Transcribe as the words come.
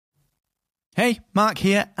Hey, Mark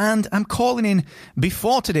here, and I'm calling in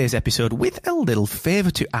before today's episode with a little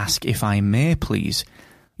favour to ask, if I may, please.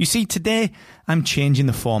 You see, today I'm changing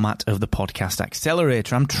the format of the Podcast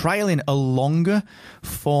Accelerator. I'm trialling a longer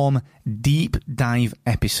form deep dive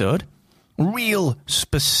episode, real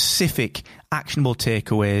specific actionable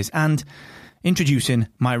takeaways, and introducing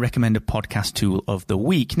my recommended podcast tool of the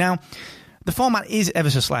week. Now, the format is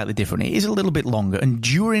ever so slightly different. It is a little bit longer, and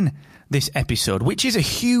during this episode, which is a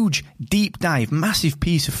huge, deep dive, massive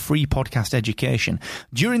piece of free podcast education,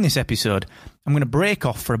 during this episode, I'm going to break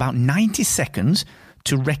off for about 90 seconds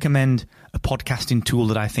to recommend a podcasting tool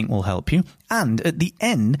that I think will help you. And at the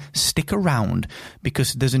end, stick around,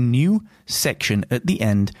 because there's a new section at the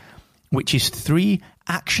end, which is 3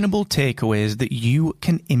 actionable takeaways that you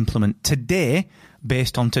can implement today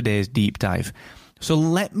based on today's deep dive. So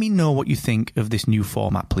let me know what you think of this new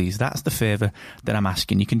format, please. That's the favour that I'm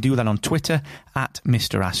asking. You can do that on Twitter at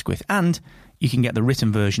Mr. Asquith, and you can get the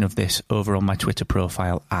written version of this over on my Twitter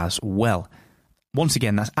profile as well. Once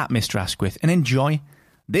again, that's at Mr. Asquith, and enjoy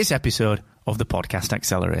this episode of the Podcast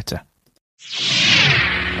Accelerator.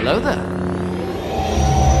 Hello there.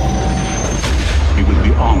 We would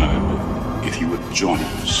be honoured if you would join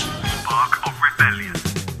us. Spark of Rebellion.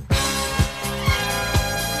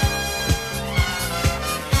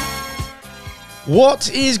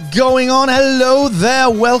 What is going on? Hello there.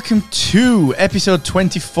 Welcome to episode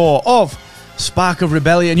 24 of Spark of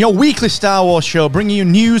Rebellion, your weekly Star Wars show, bringing you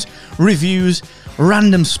news, reviews,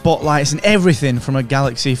 random spotlights, and everything from a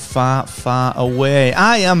galaxy far, far away.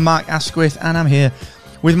 I am Mark Asquith, and I'm here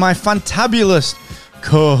with my fantabulous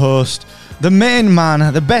co-host, the main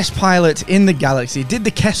man, the best pilot in the galaxy, did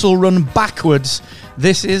the Kessel Run backwards.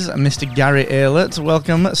 This is Mr. Garry Aylott.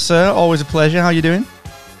 Welcome, sir. Always a pleasure. How you doing?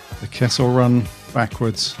 The Kessel Run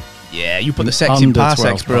backwards. Yeah, you put the sex in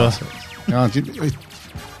parsecs, bro. It's a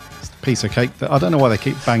piece of cake. I don't know why they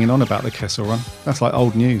keep banging on about the Kessel Run. That's like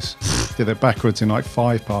old news. Did it backwards in like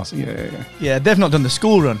 5 parsecs. Yeah, they've not done the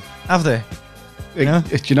school run, have they? Do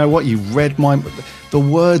you know what? You read my... The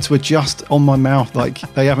words were just on my mouth like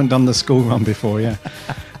they haven't done the school run before, yeah.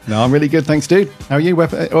 No, I'm really good, thanks, dude. How are you?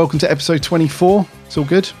 Welcome to episode 24. It's all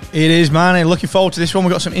good? It is, man. And looking forward to this one.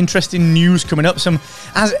 We've got some interesting news coming up.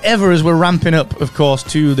 As ever, as we're ramping up, of course,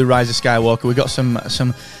 to The Rise of Skywalker, we've got some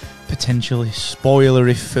potentially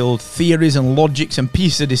spoilery-filled theories and logics and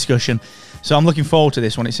pieces of discussion. So I'm looking forward to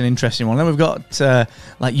this one. It's an interesting one. Then we've got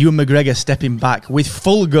like Ewan McGregor stepping back with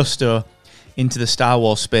full gusto into the Star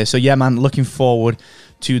Wars space. So yeah, man, looking forward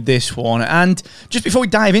to this one. And just before we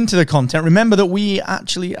dive into the content, remember that we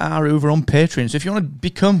actually are over on Patreon. So if you want to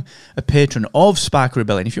become a patron of Spark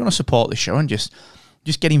Rebellion, if you want to support the show and just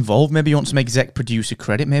get involved, maybe you want some exec producer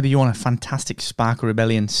credit, maybe you want a fantastic Spark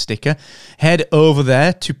Rebellion sticker, head over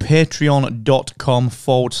there to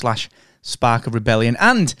patreon.com/Spark of Rebellion.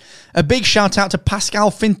 And a big shout out to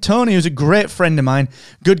Pascal Fintoni, who's a great friend of mine.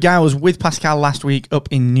 Good guy. I was with Pascal last week up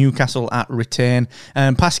in Newcastle at Retain.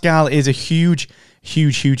 Pascal is a huge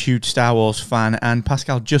Star Wars fan, and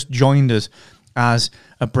Pascal just joined us as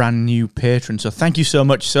a brand new patron. So thank you so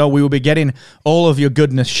much. So we will be getting all of your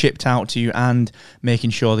goodness shipped out to you and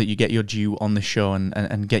making sure that you get your due on the show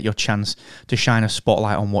and get your chance to shine a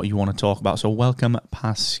spotlight on what you want to talk about. So welcome,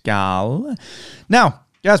 Pascal. Now,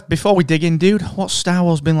 guys, before we dig in, dude, what's Star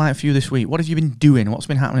Wars been like for you this week? What have you been doing? What's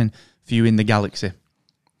been happening for you in the galaxy?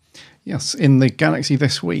 Yes, in the galaxy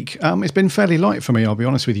this week. It's been fairly light for me, I'll be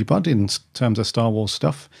honest with you, bud, in terms of Star Wars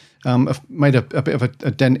stuff. I've made a bit of a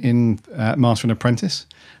dent in Master and Apprentice,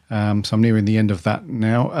 so I'm nearing the end of that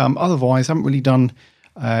now. Otherwise, I haven't really done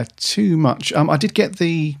too much. I did get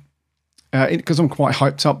because I'm quite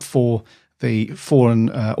hyped up for the Fallen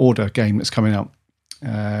Order game that's coming out.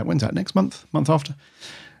 When's that? Next month? Month after?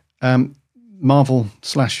 Marvel /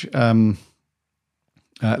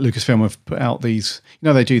 Lucasfilm have put out these,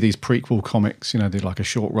 they do these prequel comics, they're like a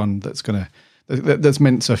short run that's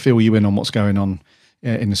meant to fill you in on what's going on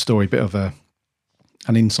in the story, bit of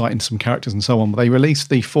an insight into some characters and so on. But they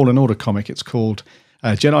released the Fallen Order comic. It's called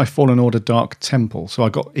Jedi Fallen Order Dark Temple. So I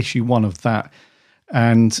got issue 1 of that.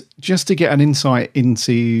 And just to get an insight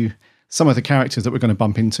into some of the characters that we're going to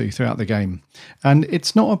bump into throughout the game. And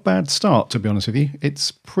it's not a bad start, to be honest with you.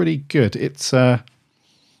 It's pretty good. It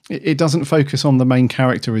doesn't focus on the main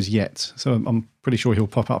character as yet, so I'm pretty sure he'll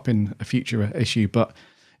pop up in a future issue, but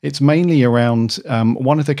it's mainly around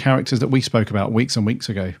one of the characters that we spoke about weeks and weeks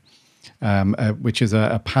ago, which is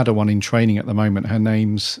a Padawan in training at the moment. Her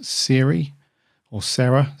name's Sarah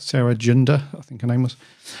Junda, I think her name was.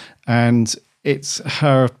 And it's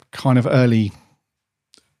her kind of early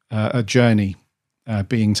journey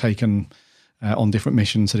being taken on different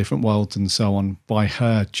missions to different worlds and so on by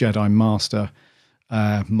her Jedi Master,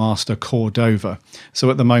 Master Cordova. So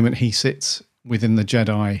at the moment he sits within the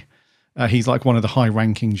Jedi. He's like one of the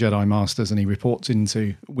high-ranking Jedi Masters, and he reports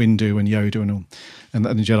into Windu and Yoda and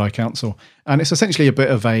the Jedi Council. And it's essentially a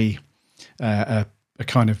bit of a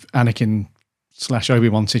kind of Anakin /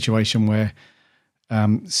 Obi-Wan situation where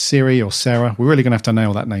Siri or Sarah, we're really going to have to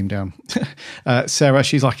nail that name down. Sarah,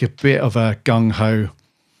 she's like a bit of a gung-ho,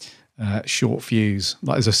 short fuse.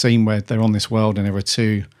 Like there's a scene where they're on this world and there are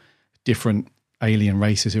two different alien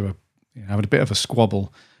races who are having a bit of a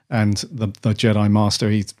squabble. And the Jedi Master,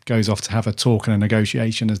 he goes off to have a talk and a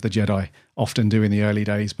negotiation, as the Jedi often do in the early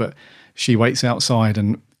days. But she waits outside,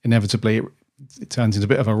 and inevitably it turns into a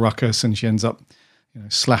bit of a ruckus, and she ends up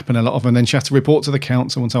slapping a lot of them. And then she has to report to the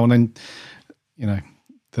council and so on. And then,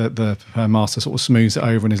 her master sort of smooths it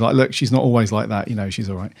over and is like, look, she's not always like that. She's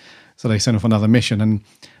all right. So they send off another mission. And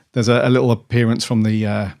there's a little appearance from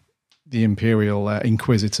the Imperial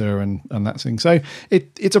Inquisitor and that thing. So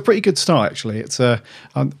it's a pretty good start, actually. It's I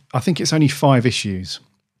think it's only 5 issues,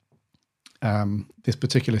 this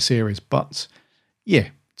particular series, but yeah,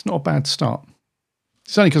 it's not a bad start.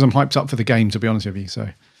 It's only because I'm hyped up for the game, to be honest with you. So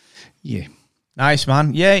yeah. Nice,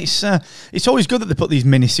 man. Yeah, it's always good that they put these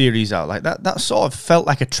mini-series out like that. That sort of felt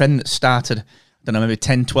like a trend that started, I don't know, maybe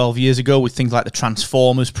 10, 12 years ago with things like the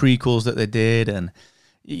Transformers prequels that they did, and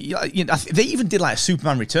they even did like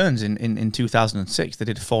Superman Returns in 2006. They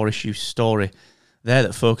did a 4-issue story there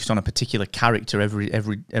that focused on a particular character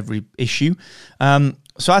every issue.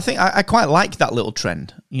 So I think I quite like that little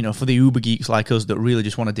trend, for the uber geeks like us that really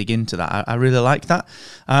just want to dig into that. I really like that.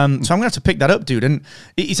 So I'm going to have to pick that up, dude. And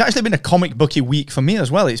it's actually been a comic booky week for me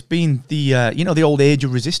as well. It's been the old Age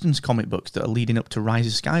of Resistance comic books that are leading up to Rise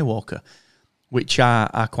of Skywalker, which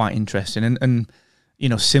are quite interesting. And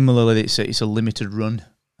similarly, it's a limited run.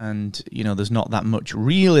 And, there's not that much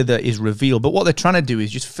really that is revealed. But what they're trying to do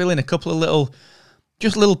is just fill in a couple of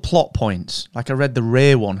little plot points. Like I read the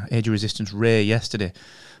Rey one, Age of Resistance Rey, yesterday,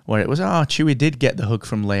 where it was, Chewie did get the hug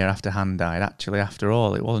from Leia after Han died. Actually, after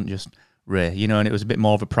all, it wasn't just Rey, and it was a bit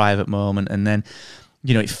more of a private moment. And then,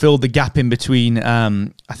 it filled the gap in between,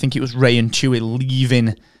 I think it was Rey and Chewie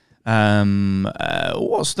leaving,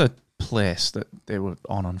 what's the place that they were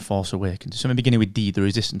on Force Awakens? Something beginning with D, the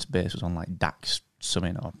Resistance base was on like Dax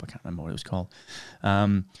something, or I can't remember what it was called.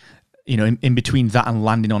 In between that and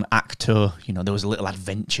landing on Acto, there was a little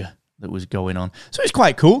adventure that was going on. So it's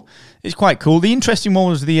quite cool. The interesting one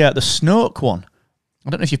was the Snoke one.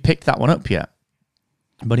 I don't know if you've picked that one up yet,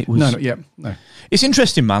 but it was no, not yet. No, it's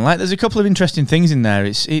interesting, man. Like there's a couple of interesting things in there.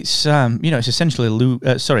 It's essentially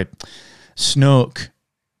Snoke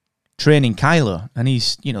training Kylo, and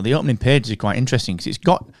he's the opening pages are quite interesting because he's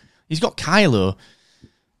got Kylo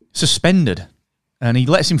suspended. And he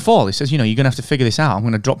lets him fall. He says, you're going to have to figure this out. I'm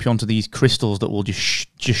going to drop you onto these crystals that will just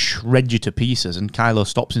shred you to pieces. And Kylo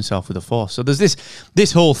stops himself with the Force. So there's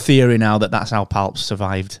this whole theory now that's how Palp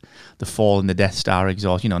survived the fall in the Death Star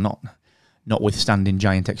exhaust. Notwithstanding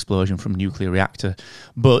giant explosion from nuclear reactor.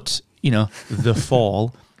 But, the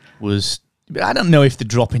fall was... I don't know if they're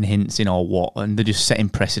dropping hints in or what, and they're just setting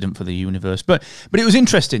precedent for the universe. But it was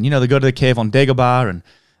interesting. They go to the cave on Dagobah, and...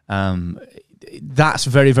 that's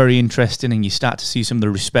very, very interesting, and you start to see some of the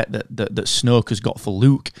respect that Snoke has got for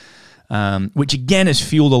Luke, which again has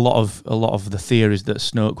fueled a lot of the theories that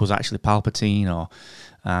Snoke was actually Palpatine, or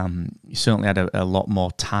he certainly had a lot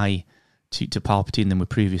more tie to Palpatine than we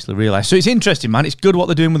previously realised. So it's interesting, man. It's good what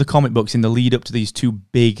they're doing with the comic books in the lead up to these 2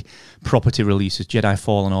 big property releases, Jedi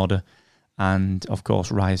Fallen Order and, of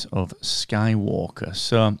course, Rise of Skywalker.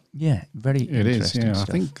 So, yeah, very interesting stuff.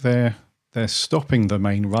 I think they're stopping the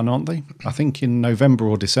main run, aren't they? I think in November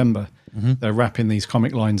or December, they're wrapping these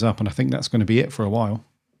comic lines up, and I think that's going to be it for a while.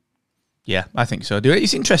 Yeah, I think so.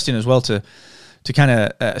 It's interesting as well to kind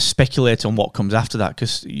of speculate on what comes after that,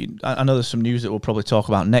 because I know there's some news that we'll probably talk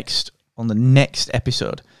about next on the next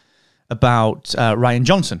episode about Rian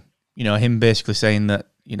Johnson. Him basically saying that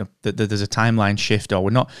that there's a timeline shift, or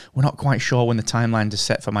we're not quite sure when the timeline is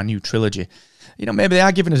set for my new trilogy. Maybe they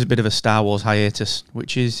are giving us a bit of a Star Wars hiatus,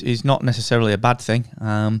 which is not necessarily a bad thing.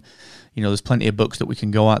 There's plenty of books that we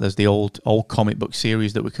can go at. There's the old comic book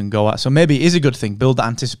series that we can go at. So maybe it is a good thing. Build that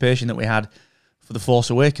anticipation that we had for The Force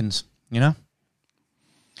Awakens,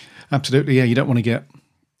 Absolutely, yeah. You don't want to get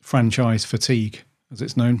franchise fatigue, as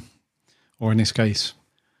it's known, or in this case,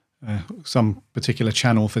 some particular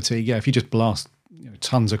channel fatigue. Yeah, if you just blast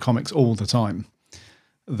tons of comics all the time,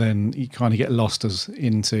 then you kind of get lost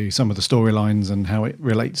into some of the storylines and how it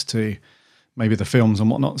relates to maybe the films and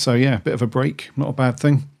whatnot. So yeah, a bit of a break, not a bad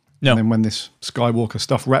thing. No. And then when this Skywalker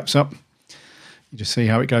stuff wraps up, You just see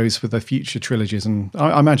how it goes with the future trilogies, and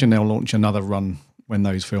I imagine they'll launch another run when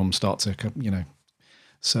those films start to,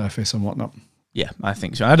 surface and whatnot. Yeah, I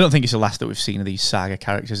think so. I don't think it's the last that we've seen of these saga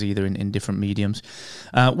characters either in different mediums.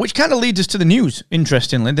 Which kind of leads us to the news,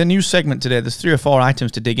 interestingly. The news segment today, there's 3 or 4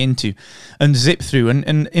 items to dig into and zip through.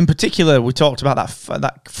 And in particular, we talked about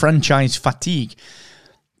that franchise fatigue.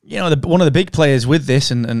 One of the big players with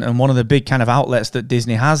this and one of the big kind of outlets that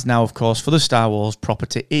Disney has now, of course, for the Star Wars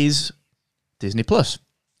property is Disney+.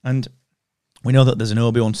 And we know that there's an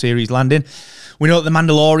Obi-Wan series landing. We know that The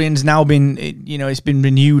Mandalorian's now been, it's been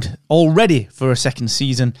renewed already for a second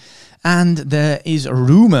season. And there is a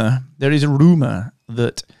rumour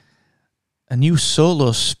that a new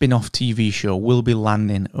Solo spin-off TV show will be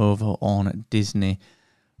landing over on Disney+.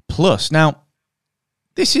 Now,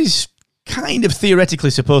 this is kind of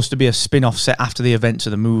theoretically supposed to be a spin-off set after the events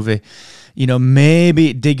of the movie. Maybe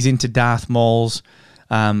it digs into Darth Maul's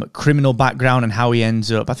criminal background and how he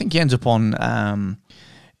ends up. I think he ends up on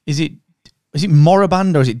is it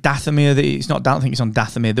Moraband or is it Dathomir? I don't think it's on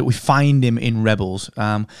Dathomir that we find him in Rebels.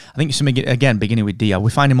 I think it's something, again, beginning with D.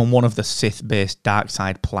 We find him on one of the Sith-based dark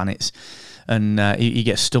side planets, and he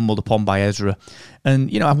gets stumbled upon by Ezra.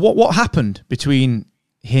 And what happened between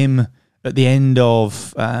him at the end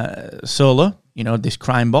of Solo? This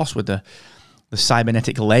crime boss with the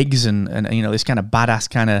cybernetic legs and this kind of badass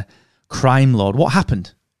kind of crime lord. What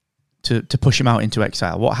happened to push him out into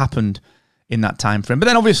exile? What happened in that time frame? But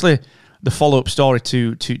then obviously the follow-up story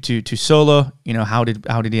to Solo, how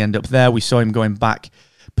did he end up there? We saw him going back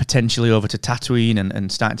potentially over to Tatooine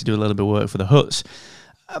and starting to do a little bit of work for the Hutts.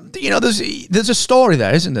 There's a story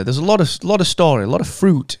there, isn't there? There's a lot of story, a lot of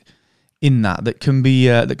fruit in that can be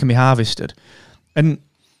harvested. And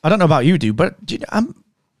I don't know about you, dude, but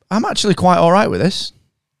I'm actually quite all right with this.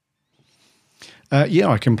 Yeah,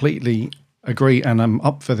 I completely agree, and I'm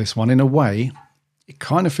up for this one. In a way, it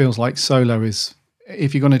kind of feels like Solo is,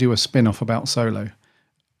 if you're going to do a spin-off about Solo,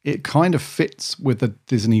 it kind of fits with the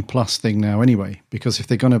Disney Plus thing now anyway, because if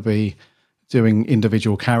they're going to be doing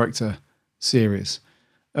individual character series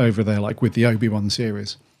over there, like with the Obi-Wan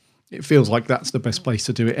series, it feels like that's the best place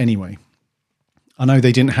to do it anyway. I know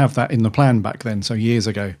they didn't have that in the plan back then, so years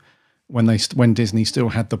ago, when Disney still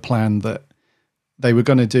had the plan that they were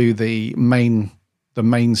going to do the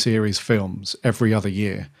main series films every other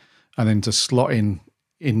year, and then to slot in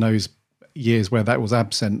those years where that was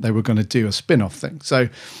absent, they were going to do a spin-off thing. So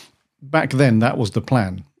back then that was the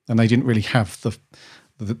plan, and they didn't really have the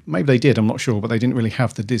maybe they did, I'm not sure, but they didn't really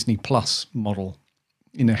have the Disney Plus model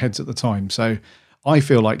in their heads at the time. So I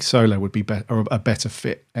feel like Solo would be a better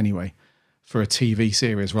fit anyway for a TV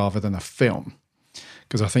series rather than a film,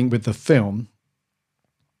 because I think with the film,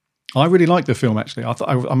 I really like the film, actually.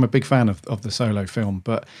 I'm a big fan of the Solo film,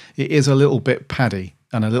 but it is a little bit paddy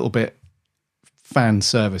and a little bit fan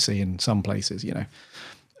servicey in some places,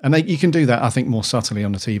 And you can do that, I think, more subtly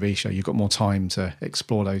on a TV show. You've got more time to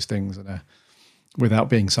explore those things without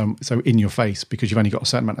being so in your face, because you've only got a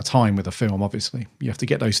certain amount of time with a film, obviously. You have to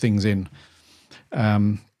get those things in.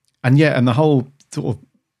 And the whole sort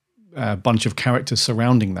of bunch of characters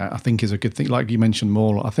surrounding that, I think, is a good thing. Like you mentioned,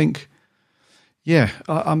 Maul, I think... Yeah,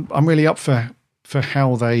 I'm really up for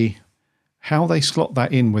how they slot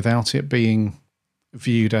that in without it being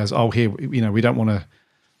viewed as, here, we don't want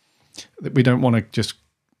to just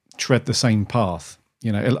tread the same path.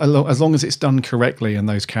 As long as it's done correctly and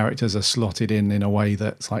those characters are slotted in a way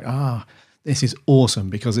that's like, this is awesome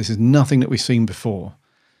because this is nothing that we've seen before.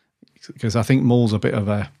 Because I think Maul's a bit of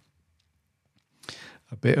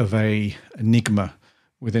a enigma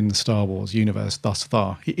within the Star Wars universe thus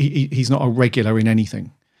far. He's not a regular in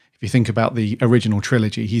anything. If you think about the original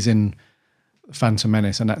trilogy, he's in Phantom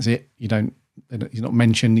Menace and that's it. He's not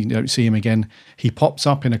mentioned, you don't see him again. He pops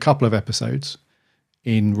up in a couple of episodes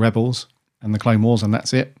in Rebels and the Clone Wars, and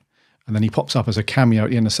that's it. And then he pops up as a cameo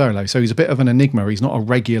at the end of Solo. So he's a bit of an enigma. He's not a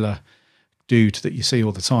regular dude that you see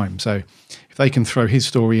all the time. So if they can throw his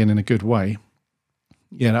story in a good way,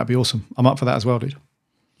 yeah, that'd be awesome. I'm up for that as well, dude.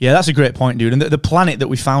 Yeah, that's a great point, dude. And the planet that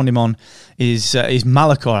we found him on is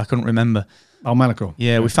Malachor. I couldn't remember. Oh, Malachor.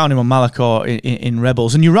 Yeah, we found him on Malachor in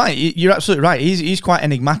Rebels. And you're right. You're absolutely right. He's quite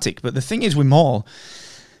enigmatic. But the thing is with Maul,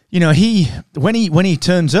 when he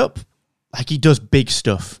turns up, like, he does big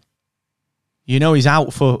stuff. He's always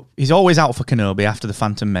out for Kenobi after the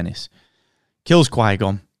Phantom Menace. Kills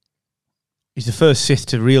Qui-Gon. He's the first Sith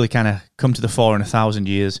to really kind of come to the fore in 1,000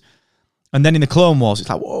 years. And then in the Clone Wars, it's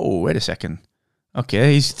like, whoa, wait a second.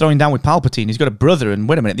 Okay, he's throwing down with Palpatine. He's got a brother, and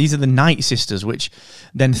wait a minute, these are the Night Sisters, which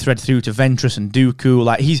then thread through to Ventress and Dooku.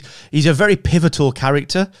 Like, he's a very pivotal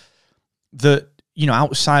character that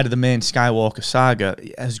outside of the main Skywalker saga,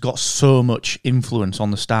 has got so much influence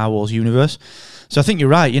on the Star Wars universe. So I think you're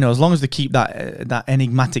right. As long as they keep that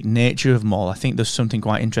enigmatic nature of Maul, I think there's something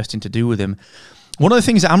quite interesting to do with him. One of the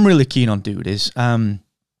things that I'm really keen on, dude, is the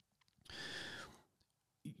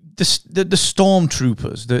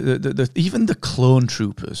stormtroopers, even the clone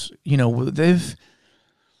troopers.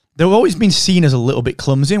 They've always been seen as a little bit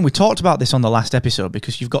clumsy, and we talked about this on the last episode,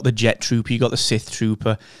 because you've got the Jet Trooper, you've got the Sith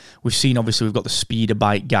Trooper. We've got the speeder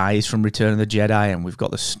bike guys from Return of the Jedi, and we've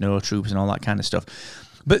got the Snow Troopers and all that kind of stuff.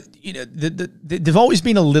 But, they've always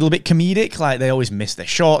been a little bit comedic, like they always miss their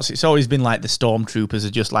shots. It's always been like the Stormtroopers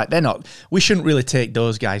are just like, we shouldn't really take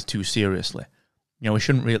those guys too seriously. We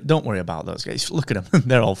shouldn't really, don't worry about those guys. Look at them.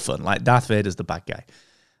 They're all fun. Like Darth Vader's the bad guy.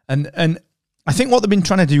 And I think what they've been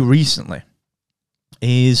trying to do recently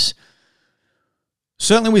is,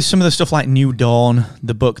 certainly with some of the stuff like New Dawn,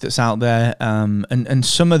 the book that's out there, and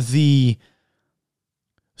some of the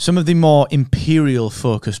more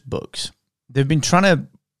Imperial-focused books, they've been trying to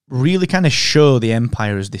really kind of show the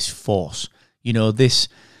Empire as this force, this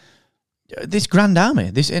grand army,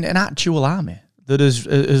 an actual army that has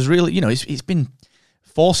really, it's been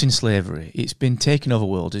forcing slavery, it's been taking over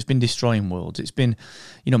worlds, it's been destroying worlds, it's been,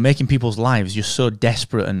 making people's lives just so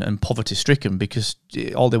desperate and poverty-stricken, because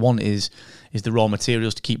all they want is the raw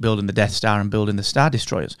materials to keep building the Death Star and building the Star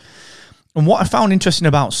Destroyers. And what I found interesting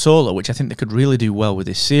about Solo, which I think they could really do well with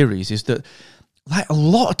this series, is that, like, a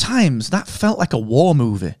lot of times that felt like a war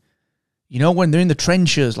movie. When they're in the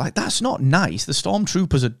trenches, like, that's not nice. The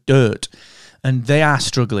stormtroopers are dirt, and they are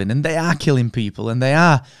struggling, and they are killing people, and they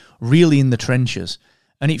are really in the trenches.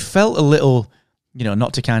 And it felt a little,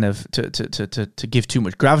 not to kind of to give too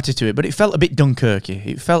much gravity to it, but it felt a bit Dunkirky.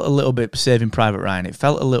 It felt a little bit Saving Private Ryan. It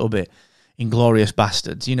felt a little bit Inglourious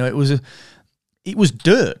Bastards. It was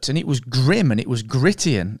dirt, and it was grim, and it was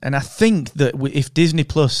gritty, and I think that if Disney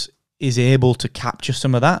Plus is able to capture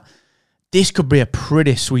some of that, this could be a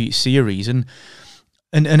pretty sweet series. And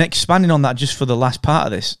expanding on that just for the last part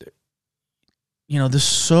of this, there's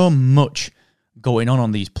so much going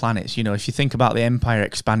on these planets. If you think about the Empire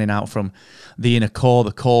expanding out from the inner core,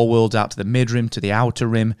 the core worlds, out to the mid-rim, to the outer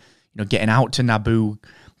rim, getting out to Naboo,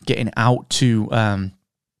 getting out to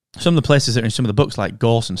some of the places that are in some of the books, like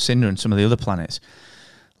Gorse and Cinder and some of the other planets.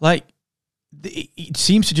 Like, it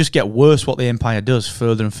seems to just get worse what the Empire does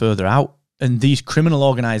further and further out. And these criminal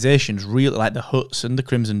organizations, really, like the Hutts and the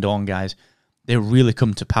Crimson Dawn guys, they really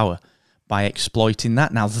come to power by exploiting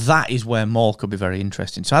that. Now, that is where Maul could be very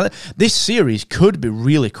interesting. So this series could be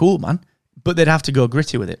really cool, man, but they'd have to go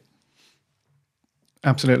gritty with it.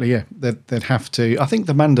 Absolutely, yeah. They'd have to. I think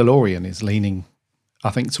The Mandalorian is leaning,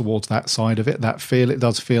 towards that side of it. That feel, it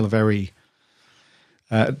does feel very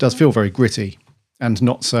gritty and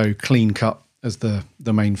not so clean cut as the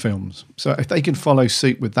main films. So if they can follow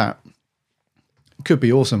suit with that, it could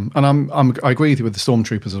be awesome. And I agree with you with the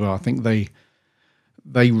Stormtroopers as well. I think they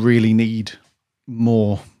really need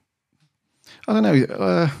more. I don't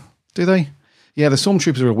know. Do they? Yeah, the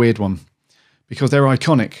Stormtroopers are a weird one because they're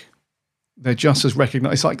iconic. They're just as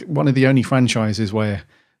recognized. It's like one of the only franchises where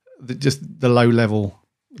the low-level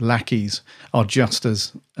lackeys are just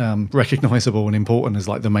as recognizable and important as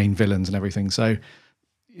like the main villains and everything. So,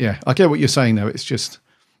 yeah, I get what you're saying though. It's just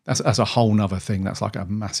that's a whole nother thing. That's like a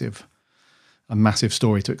massive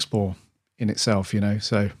story to explore in itself,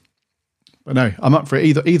 So, but no, I'm up for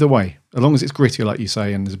it either way, as long as it's grittier, like you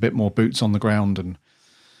say, and there's a bit more boots on the ground and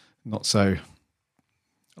not so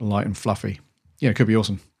light and fluffy. Yeah, it could be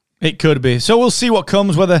awesome. It could be. So we'll see what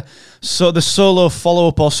comes, whether the Solo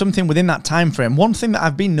follow-up or something within that time frame. One thing that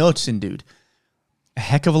I've been noticing, dude, a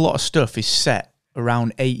heck of a lot of stuff is set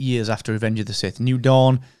around 8 years after Revenge of the Sith. New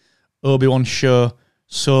Dawn, Obi-Wan show,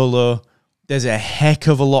 Solo. There's a heck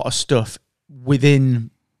of a lot of stuff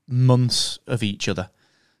within months of each other.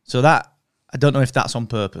 So that, I don't know if that's on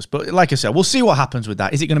purpose, but like I said, we'll see what happens with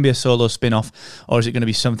that. Is it going to be a Solo spin-off, or is it going to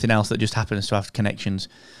be something else that just happens to have connections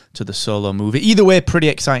to the Solo movie? Either way, pretty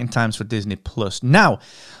exciting times for Disney Plus. Now,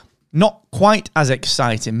 not quite as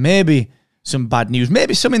exciting. Maybe some bad news.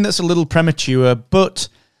 Maybe something that's a little premature, but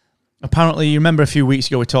apparently, you remember a few weeks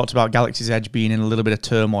ago we talked about Galaxy's Edge being in a little bit of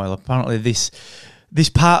turmoil. Apparently, this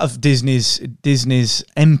part of Disney's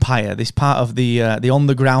empire, this part of the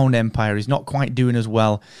on-the-ground empire is not quite doing as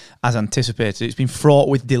well as anticipated. It's been fraught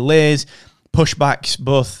with delays, pushbacks,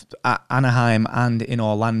 both at Anaheim and in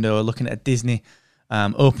Orlando. Looking at a Disney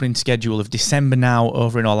opening schedule of December now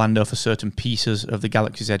over in Orlando for certain pieces of the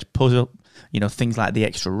Galaxy's Edge puzzle, things like the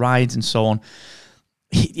extra rides and so on.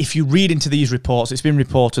 If you read into these reports, it's been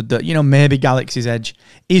reported that, maybe Galaxy's Edge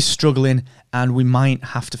is struggling and we might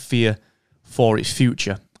have to fear for its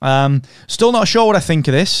future. Still not sure what I think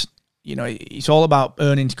of this. You know, it's all about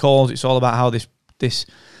earnings calls. It's all about how this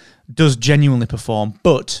does genuinely perform.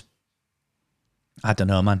 But I don't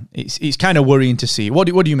know, man. It's kind of worrying to see. What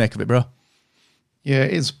do you make of it, bro? Yeah,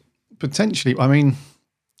 it's potentially. I mean,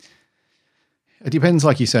 it depends,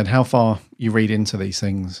 like you said, how far you read into these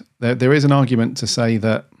things. There is an argument to say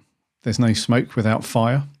that there's no smoke without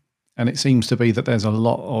fire, and it seems to be that there's a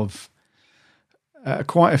lot of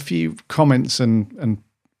quite a few comments and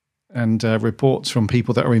reports from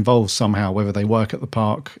people that are involved somehow, whether they work at the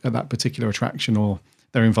park at that particular attraction or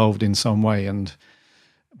they're involved in some way.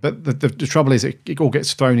 But the trouble is, it all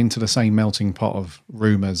gets thrown into the same melting pot of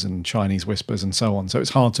rumours and Chinese whispers and so on. So it's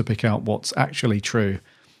hard to pick out what's actually true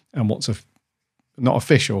and what's not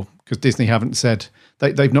official, because Disney haven't said,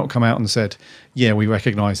 they've not come out and said, yeah, we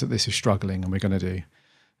recognise that this is struggling and we're going to do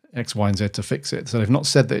X, Y, and Z to fix it. So they've not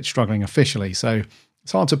said that it's struggling officially. So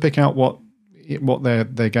it's hard to pick out what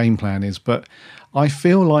their game plan is. But I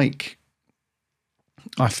feel like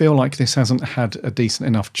this hasn't had a decent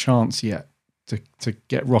enough chance yet to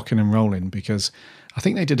get rocking and rolling, because I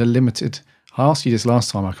think they did a limited, I asked you this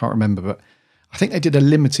last time, I can't remember, but I think they did a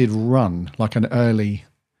limited run, like an early,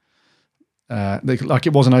 like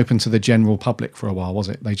it wasn't open to the general public for a while, was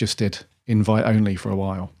it? They just did invite only for a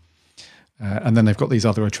while. And then they've got these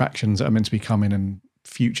other attractions that are meant to be coming and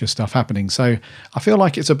future stuff happening. So I feel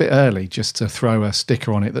like it's a bit early just to throw a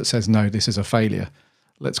sticker on it that says, no, this is a failure.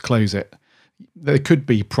 Let's close it. There could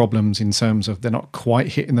be problems in terms of they're not quite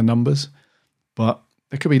hitting the numbers, but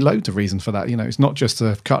there could be loads of reasons for that. You know, it's not just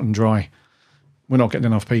a cut and dry, we're not getting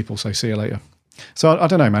enough people, so see you later. So I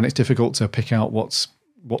don't know, man. It's difficult to pick out what's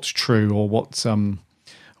true or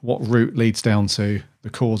what route leads down to the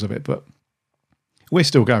cause of it, but we're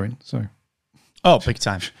still going, so... Oh, big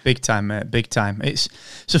time, mate, big time. It's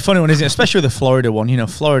a funny one, isn't it? Especially with the Florida one. You know,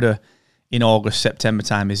 Florida in August, September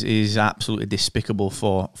time is absolutely despicable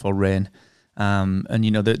for rain. And, you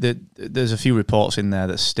know, there's a few reports in there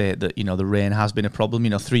that state that, you know, the rain has been a problem. You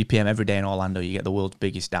know, 3 p.m. every day in Orlando, you get the world's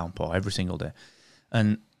biggest downpour every single day.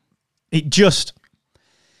 And it's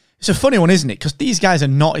a funny one, isn't it? Because these guys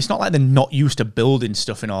it's not like they're not used to building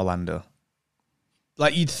stuff in Orlando.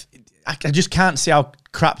 Like, I just can't see how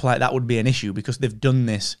crap like that would be an issue, because they've done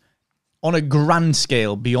this on a grand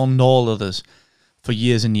scale beyond all others for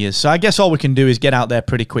years and years. So I guess all we can do is get out there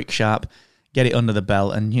pretty quick, sharp, get it under the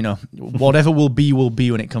belt, and, you know, whatever will be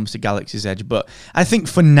when it comes to Galaxy's Edge. But I think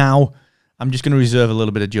for now, I'm just going to reserve a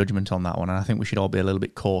little bit of judgment on that one, and I think we should all be a little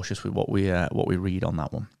bit cautious with what we read on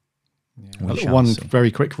that one. Yeah. One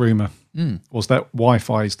very quick rumour was that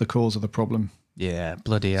Wi-Fi is the cause of the problem. Yeah,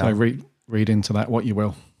 bloody hell. So read into that what you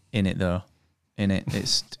will. In it, though.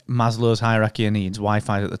 It's Maslow's hierarchy of needs.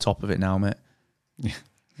 Wi-Fi's at the top of it now, mate. Yeah.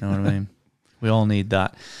 You know what I mean? We all need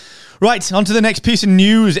that. Right, on to the next piece of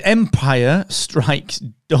news. Empire Strikes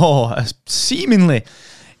Door. A seemingly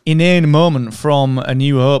inane moment from A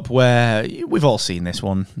New Hope, where we've all seen this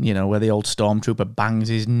one, you know, where the old stormtrooper bangs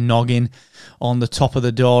his noggin on the top of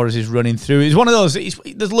the door as he's running through. It's one of those,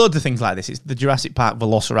 there's loads of things like this. It's the Jurassic Park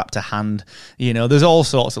Velociraptor hand, you know, there's all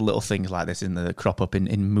sorts of little things like this in that crop up in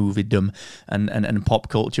moviedom and pop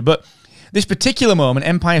culture. But this particular moment,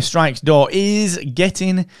 Empire Strikes Door, is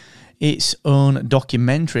getting its own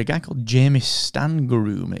documentary. A guy called Jamie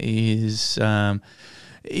Stangroom is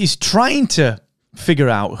trying to figure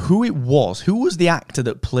out who was the actor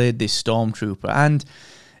that played this stormtrooper. And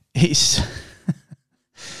it's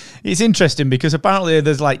it's interesting because apparently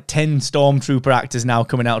there's like 10 stormtrooper actors now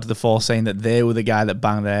coming out to the fore saying that they were the guy that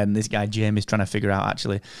banged their head, and this guy Jamie's trying to figure out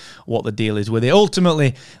actually what the deal is with it.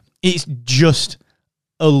 Ultimately, it's just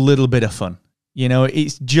a little bit of fun. You know,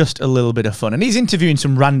 it's just a little bit of fun. And he's interviewing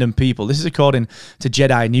some random people. This is according to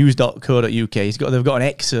JediNews.co.uk. They've got an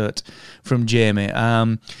excerpt from Jamie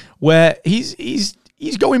where he's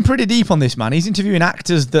going pretty deep on this, man. He's interviewing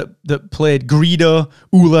actors that played Greedo,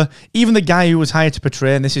 Ula, even the guy who was hired to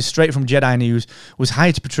portray, and this is straight from Jedi News, was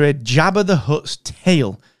hired to portray Jabba the Hutt's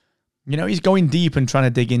tail. You know, he's going deep and trying to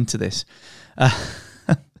dig into this. And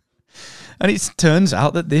it turns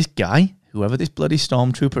out that this guy, whoever this bloody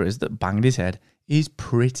stormtrooper is that banged his head, is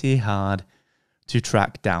pretty hard to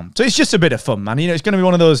track down. So it's just a bit of fun, man. You know, it's going to be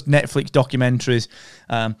one of those Netflix documentaries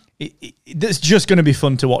that's just going to be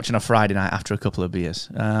fun to watch on a Friday night after a couple of beers.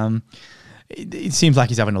 It seems like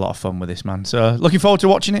he's having a lot of fun with this, man. So looking forward to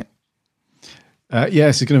watching it.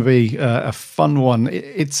 Yes, it's going to be a fun one.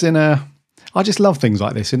 I just love things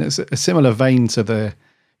like this, and it's a similar vein to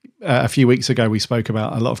a few weeks ago we spoke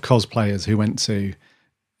about a lot of cosplayers who went to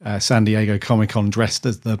San Diego Comic-Con dressed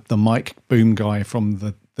as the Mike Boom guy from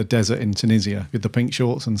the desert in Tunisia with the pink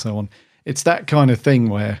shorts and so on. It's that kind of thing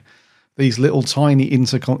where these little tiny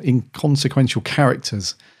inconsequential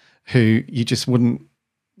characters who you just wouldn't,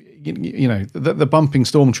 the bumping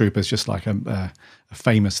stormtrooper is just like a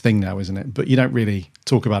famous thing now, isn't it? But you don't really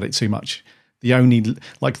talk about it too much. The only,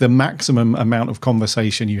 like the maximum amount of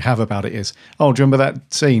conversation you have about it is, oh, do you remember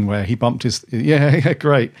that scene where he bumped his, yeah,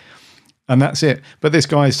 great. And that's it. But this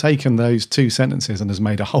guy's taken those 2 sentences and has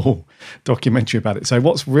made a whole documentary about it. So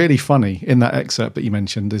what's really funny in that excerpt that you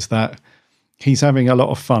mentioned is that he's having a lot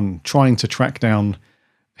of fun trying to track down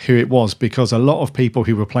who it was, because a lot of people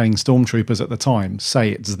who were playing stormtroopers at the time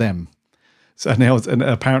say it's them. So now, and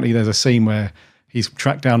apparently there's a scene where he's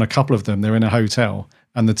tracked down a couple of them. They're in a hotel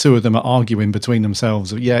and the 2 of them are arguing between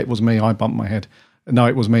themselves. Yeah, it was me. I bumped my head. No,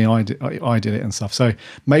 it was me. I did it and stuff. So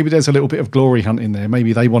maybe there's a little bit of glory hunt in there.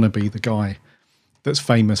 Maybe they want to be the guy that's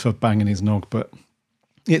famous for banging his nog, but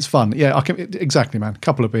it's fun. Yeah, exactly, man.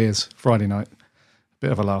 Couple of beers, Friday night,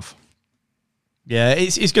 bit of a laugh. Yeah,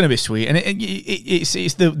 it's going to be sweet, and it's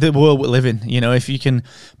the world we live in. If you can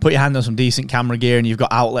put your hand on some decent camera gear, and you've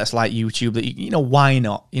got outlets like YouTube, that why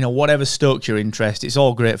not? Whatever stoked your interest, it's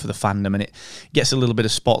all great for the fandom, and it gets a little bit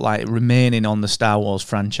of spotlight remaining on the Star Wars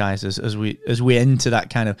franchise as we enter that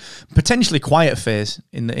kind of potentially quiet phase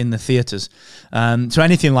in the theaters. So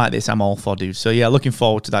anything like this, I'm all for, dude. So yeah, looking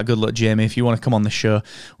forward to that. Good luck, Jamie. If you want to come on the show,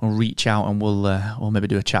 we'll reach out and we'll maybe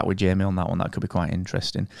do a chat with Jamie on that one. That could be quite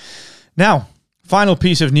interesting. Now, final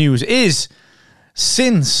piece of news is,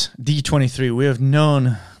 since D23, we have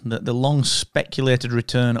known that the long speculated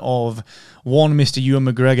return of one Mr. Ewan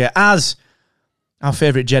McGregor as our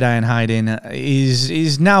favourite Jedi in hiding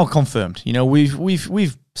is now confirmed.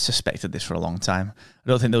 We've suspected this for a long time. I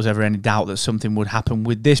don't think there was ever any doubt that something would happen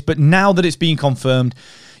with this, but now that it's been confirmed,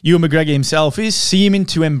 Ewan McGregor himself is seeming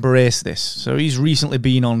to embrace this. So he's recently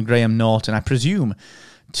been on Graham Norton, I presume,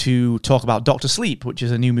 to talk about Dr. Sleep, which is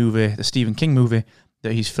a new movie, the Stephen King movie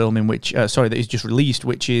that he's filming, that he's just released,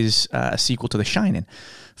 which is a sequel to The Shining,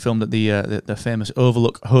 filmed at the famous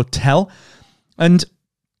Overlook Hotel. And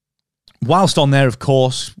whilst on there, of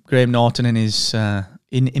course, Graham Norton, in his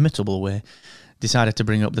inimitable way, decided to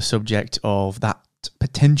bring up the subject of that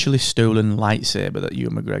potentially stolen lightsaber that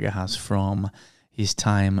Ewan McGregor has from his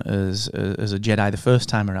time as a Jedi the first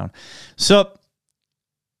time around. So,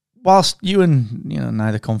 whilst Ewan,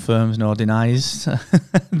 neither confirms nor denies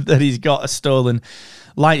that he's got a stolen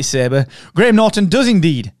lightsaber, Graham Norton does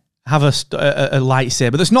indeed have a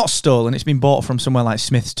lightsaber that's not stolen. It's been bought from somewhere like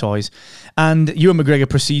Smith's Toys. And Ewan McGregor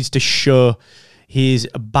proceeds to show his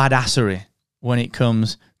badassery when it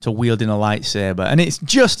comes to wielding a lightsaber. And it's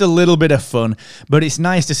just a little bit of fun, but it's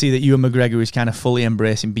nice to see that Ewan McGregor is kind of fully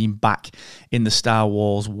embracing being back in the Star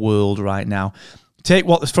Wars world right now. Take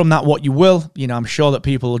from that what you will. I'm sure that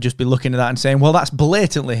people will just be looking at that and saying, well, that's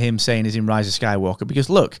blatantly him saying he's in Rise of Skywalker, because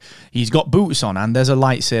look, he's got boots on and there's a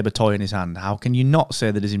lightsaber toy in his hand. How can you not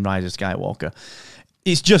say that he's in Rise of Skywalker?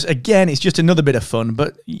 It's just another bit of fun,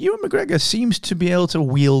 but Ewan McGregor seems to be able to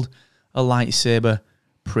wield a lightsaber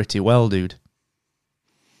pretty well, dude.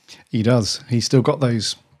 He does. He's still got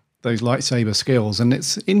those lightsaber skills, and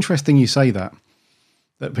it's interesting you say that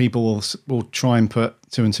people will try and put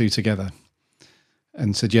 2 and 2 together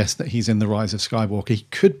and suggest that he's in the Rise of Skywalker. He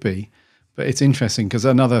could be, but it's interesting because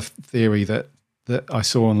another theory that I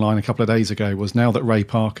saw online a couple of days ago was, now that Ray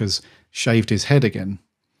Parker's shaved his head again,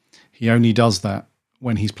 he only does that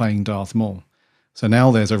when he's playing Darth Maul. So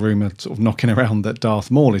now there's a rumour sort of knocking around that Darth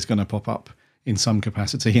Maul is going to pop up in some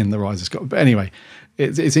capacity in the Rise of Skywalker. But anyway,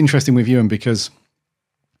 it's interesting with Ewan because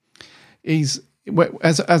he's,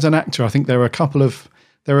 as an actor, I think there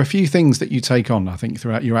are a few things that you take on, I think,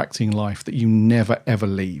 throughout your acting life that you never, ever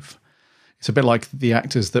leave. It's a bit like the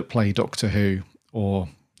actors that play Doctor Who, or,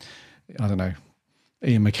 I don't know,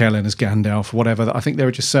 Ian McKellen as Gandalf, whatever. I think there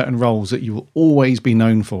are just certain roles that you will always be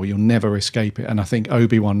known for. You'll never escape it. And I think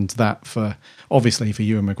Obi-Wan's that obviously for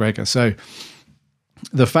Ewan McGregor. So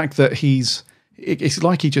the fact that it's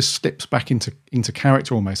like he just slips back into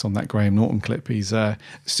character almost on that Graham Norton clip. He's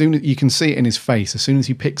soon as you can see it in his face, as soon as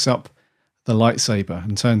he picks up the lightsaber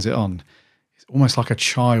and turns it on, it's almost like a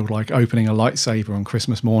child, like opening a lightsaber on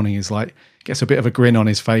Christmas morning. Is like, gets a bit of a grin on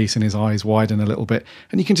his face and his eyes widen a little bit,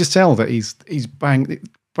 and you can just tell that he's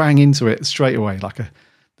bang into it straight away.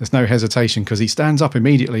 There's no hesitation, because he stands up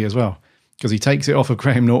immediately as well, because he takes it off of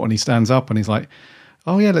Graham Norton. He stands up and he's like,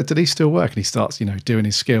 oh yeah, did he still work? And he starts doing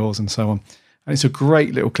his skills and so on. And it's a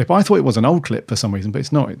great little clip. I thought it was an old clip for some reason, but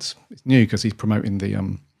it's not. It's new because he's promoting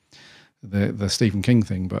the Stephen King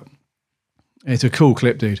thing. But it's a cool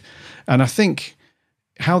clip, dude. And I think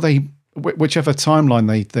how whichever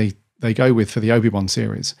timeline they go with for the Obi-Wan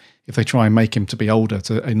series, if they try and make him to be older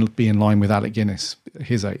and be in line with Alec Guinness,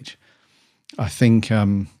 his age, I think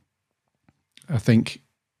I think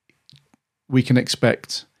we can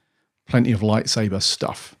expect plenty of lightsaber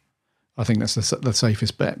stuff. I think that's the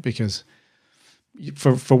safest bet, because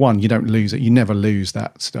for one, you don't lose it. You never lose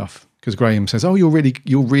that stuff, because Graham says, "Oh, you're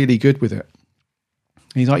really good with it."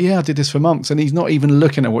 And he's like, "Yeah, I did this for months," and he's not even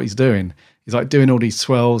looking at what he's doing. He's like doing all these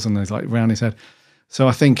swirls and there's like around his head. So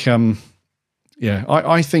I think,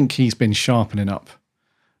 I think he's been sharpening up.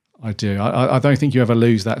 I do. I don't think you ever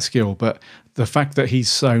lose that skill, but the fact that he's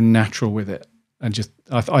so natural with it, and just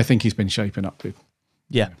I think he's been shaping up with.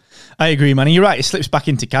 Yeah, I agree, man. And you're right, he slips back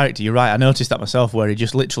into character. You're right. I noticed that myself, where he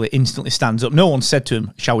just literally instantly stands up. No one said to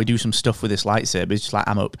him, "Shall we do some stuff with this lightsaber?" He's just like,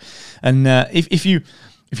 "I'm up." And if you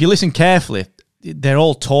listen carefully, they're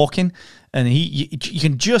all talking, and you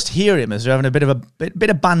can just hear him as they're having a bit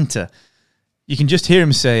of banter. You can just hear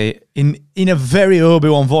him say, in a very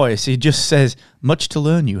Obi-Wan voice, he just says, "Much to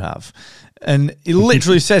learn you have." And he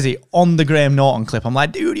literally says it on the Graham Norton clip. I'm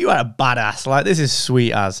like, dude, you are a badass. Like, this is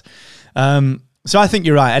sweet as. So I think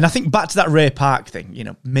you're right. And I think back to that Ray Park thing,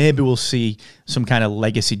 maybe we'll see some kind of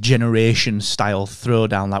legacy generation style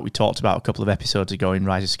throwdown like we talked about a couple of episodes ago in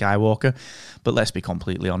Rise of Skywalker. But let's be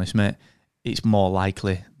completely honest, mate. It's more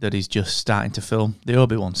likely that he's just starting to film the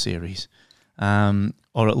Obi-Wan series.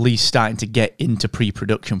 Or at least starting to get into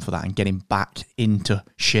pre-production for that and getting back into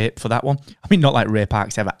shape for that one. I mean, not like Ray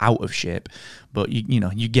Park's ever out of shape, but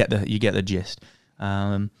you get the gist.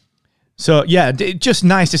 So yeah, just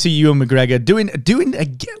nice to see Ewan McGregor doing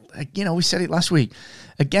again. We said it last week.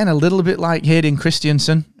 Again, a little bit like Hayden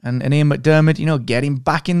Christensen and Ian McDermott. Getting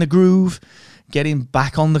back in the groove, getting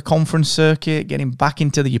back on the conference circuit, getting back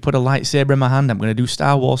into you put a lightsaber in my hand. I'm going to do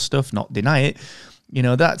Star Wars stuff. Not deny it.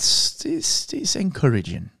 It's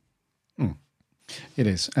encouraging. It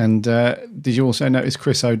is. And did you also notice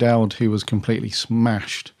Chris O'Dowd, who was completely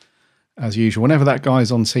smashed as usual? Whenever that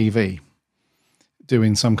guy's on TV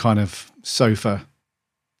doing some kind of sofa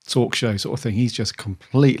talk show sort of thing, he's just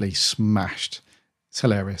completely smashed. It's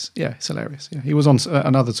hilarious. Yeah, it's hilarious. Yeah, he was on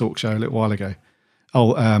another talk show a little while ago.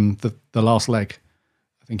 The Last Leg,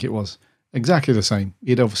 I think it was. Exactly the same.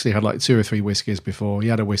 He'd obviously had like 2 or 3 whiskeys before. He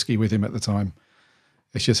had a whiskey with him at the time.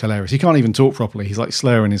 It's just hilarious. He can't even talk properly. He's like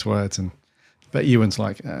slurring his words. But Ewan's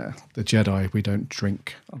like, the Jedi, we don't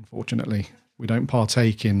drink, unfortunately. We don't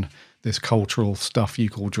partake in this cultural stuff you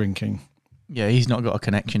call drinking. Yeah, he's not got a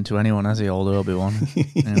connection to anyone, has he, old Obi-Wan?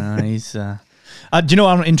 He's... do you know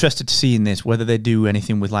what I'm interested to see in this? Whether they do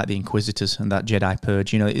anything with like the Inquisitors and that Jedi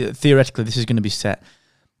purge. Theoretically, this is going to be set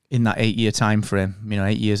in that 8-year time frame.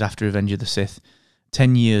 8 years after Revenge of the Sith,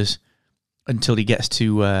 10 years until he gets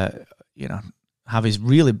to have his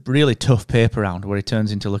really, really tough paper round where he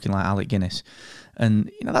turns into looking like Alec Guinness.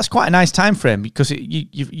 And that's quite a nice time frame, because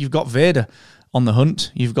you've got Vader on the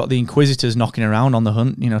hunt, you've got the Inquisitors knocking around on the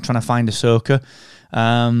hunt, trying to find Ahsoka.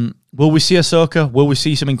 Will we see Ahsoka? Will we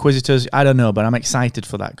see some Inquisitors? I don't know, but I'm excited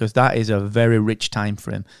for that, because that is a very rich time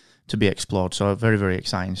frame to be explored. So very, very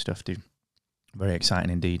exciting stuff, dude. Very exciting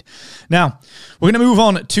indeed. Now, we're going to move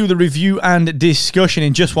on to the review and discussion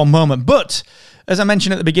in just one moment. But as I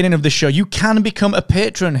mentioned at the beginning of the show, you can become a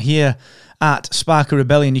patron here at Spark of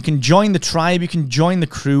Rebellion. You can join the tribe, you can join the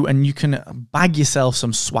crew, and you can bag yourself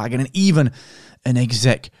some swag and even an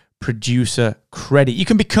exec producer credit. You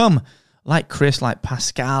can become like Chris, like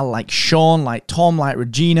Pascal, like Sean, like Tom, like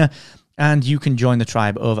Regina, and you can join the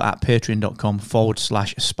tribe over at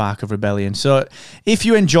patreon.com/Spark of Rebellion. So if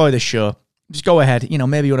you enjoy the show, just go ahead.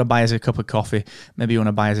 Maybe you want to buy us a cup of coffee. Maybe you want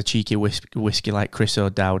to buy us a cheeky whiskey like Chris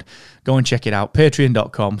O'Dowd. Go and check it out.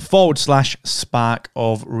 Patreon.com/Spark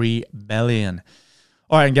of Rebellion.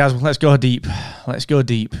 All right, guys, let's go deep. Let's go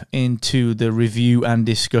deep into the review and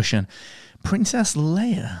discussion. Princess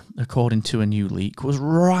Leia, according to a new leak, was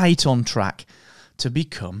right on track to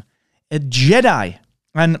become a Jedi.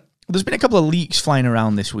 And there's been a couple of leaks flying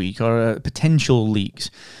around this week, or potential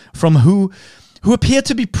leaks, from who appear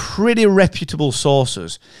to be pretty reputable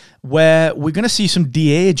sources, where we're going to see some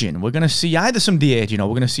de-aging. We're going to see either some de-aging, or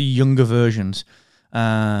we're going to see younger versions.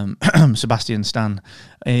 Sebastian Stan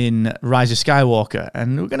in Rise of Skywalker.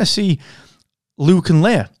 And we're going to see Luke and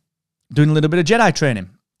Leia doing a little bit of Jedi training.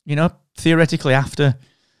 Theoretically, after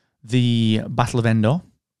the Battle of Endor,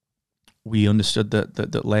 we understood that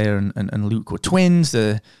Leia and Luke were twins.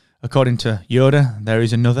 According to Yoda, there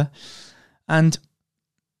is another. And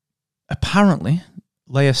apparently,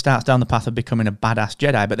 Leia starts down the path of becoming a badass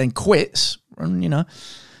Jedi, but then quits. And,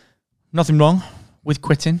 nothing wrong with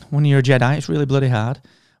quitting when you're a Jedi. It's really bloody hard.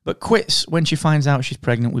 But quits when she finds out she's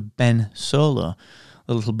pregnant with Ben Solo,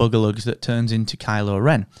 the little buggerlugs that turns into Kylo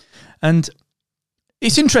Ren. And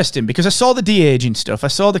It's interesting because I saw the de-aging stuff. I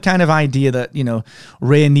saw the kind of idea that,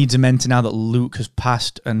 Rey needs a mentor now that Luke has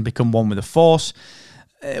passed and become one with the Force.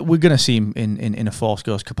 We're going to see him in a Force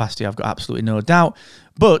Ghost capacity, I've got absolutely no doubt.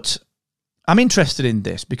 But I'm interested in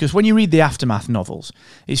this because when you read the Aftermath novels,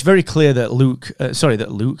 it's very clear that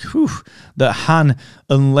that Han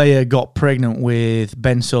and Leia got pregnant with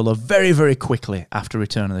Ben Solo very, very quickly after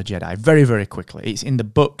Return of the Jedi. Very, very quickly. It's in the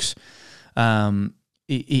books.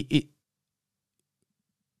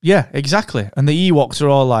 Yeah, exactly. And the Ewoks are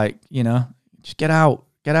all like, just get out.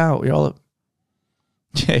 You're all...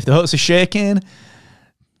 If the huts are shaking...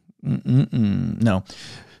 No.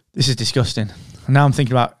 This is disgusting. Now I'm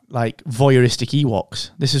thinking about, like, voyeuristic Ewoks.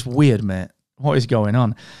 This is weird, mate. What is going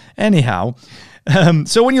on? Anyhow,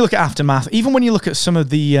 so when you look at Aftermath, even when you look at some of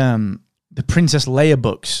the Princess Leia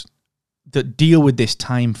books that deal with this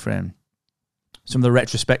time frame, some of the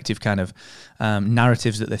retrospective kind of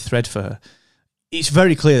narratives that they thread for her, it's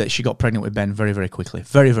very clear that she got pregnant with Ben very, very quickly.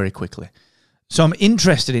 Very, very quickly. So I'm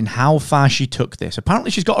interested in how far she took this.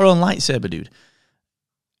 Apparently she's got her own lightsaber, dude.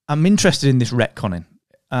 I'm interested in this retconning.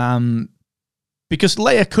 Because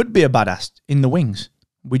Leia could be a badass in the wings.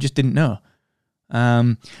 We just didn't know.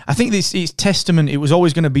 I think this is testament. It was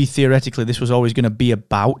always going to be, theoretically, this was always going to be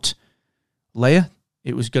about Leia.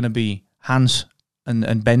 It was going to be Han's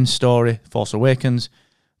and Ben's story, Force Awakens.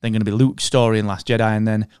 Then going to be Luke's story in Last Jedi, and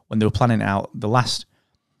then when they were planning it out, the last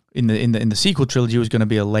in the sequel trilogy was going to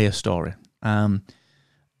be a Leia story. The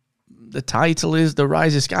title is The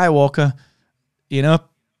Rise of Skywalker.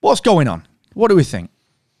 What's going on? What do we think?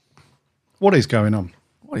 What is going on?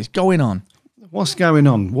 What is going on? What's going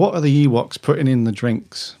on? What are the Ewoks putting in the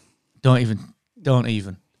drinks? Don't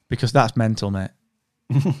even, because that's mental, mate.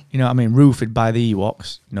 You know what I mean? Roofed by the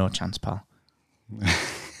Ewoks. No chance, pal.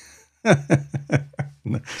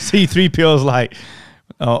 C-3PO's like,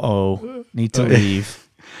 need to leave.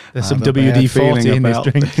 There's some WD-40 in this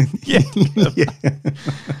drink.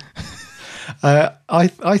 Yeah.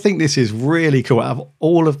 I think this is really cool. Out of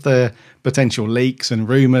all of the potential leaks and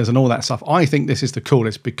rumors and all that stuff, I think this is the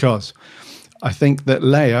coolest because I think that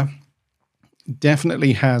Leia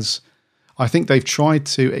definitely has... I think they've tried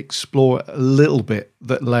to explore a little bit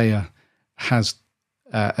that Leia has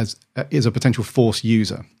is a potential Force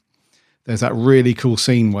user. There's that really cool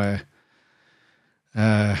scene where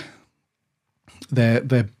they're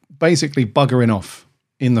basically buggering off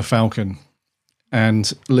in the Falcon,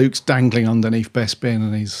 and Luke's dangling underneath Bespin,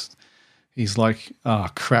 and he's like,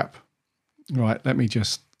 crap. Right, let me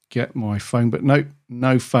just get my phone. But no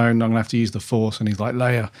phone. I'm going to have to use the Force. And he's like,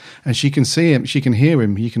 Leia. And she can see him. She can hear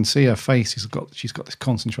him. You can see her face. She's got this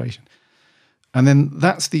concentration. And then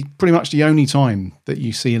that's pretty much the only time that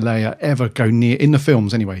you see Leia ever go near, in the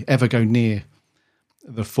films anyway, ever go near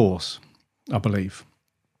the Force, I believe.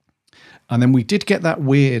 And then we did get that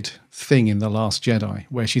weird thing in The Last Jedi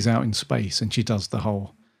where she's out in space and she does the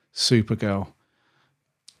whole Supergirl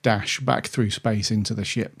dash back through space into the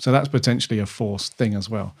ship. So that's potentially a Force thing as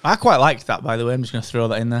well. I quite liked that, by the way. I'm just going to throw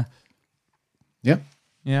that in there. Yeah.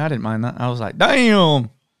 Yeah, I didn't mind that. I was like, damn.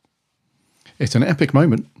 It's an epic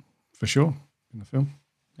moment, for sure, in the film.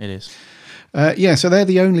 It is. So they're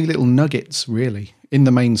the only little nuggets, really, in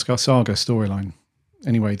the main saga storyline,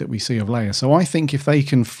 anyway, that we see of Leia. So I think if they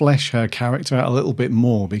can flesh her character out a little bit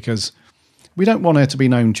more, because we don't want her to be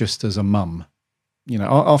known just as a mum.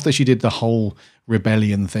 After she did the whole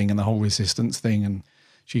rebellion thing and the whole resistance thing, and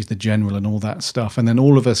she's the general and all that stuff, and then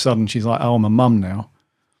all of a sudden she's like, I'm a mum now.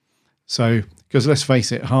 So, because let's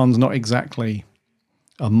face it, Han's not exactly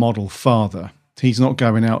a model father. He's not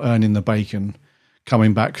going out earning the bacon,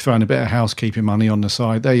 coming back, throwing a bit of housekeeping money on the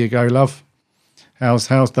side. There you go, love. How's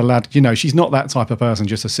the lad? She's not that type of person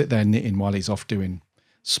just to sit there knitting while he's off doing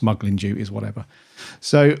smuggling duties, whatever.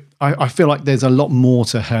 So I feel like there's a lot more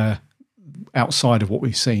to her outside of what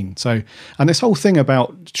we've seen. So, and this whole thing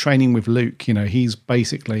about training with Luke, he's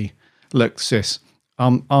basically, look, sis,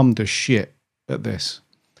 I'm the shit at this.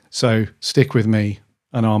 So stick with me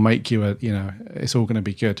and I'll make you it's all going to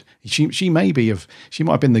be good. She might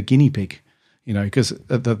have been the guinea pig, because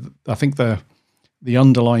I think the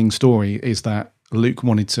underlying story is that Luke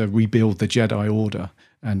wanted to rebuild the Jedi Order,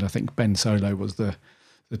 and I think Ben Solo was the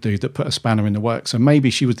dude that put a spanner in the works. So maybe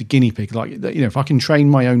she was the guinea pig. Like, if I can train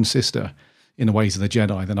my own sister in the ways of the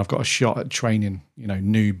Jedi, then I've got a shot at training,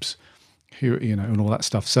 noobs, who, and all that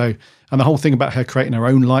stuff. So, and the whole thing about her creating her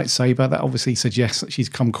own lightsaber, that obviously suggests that she's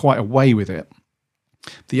come quite a way with it.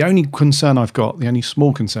 The only concern I've got, the only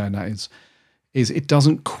small concern that is it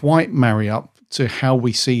doesn't quite marry up to how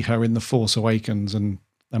we see her in The Force Awakens and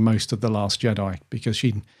most of The Last Jedi, because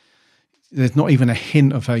there's not even a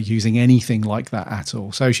hint of her using anything like that at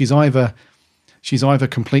all. So she's either she's either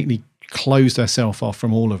completely closed herself off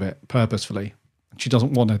from all of it purposefully. She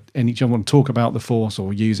doesn't want to talk about the Force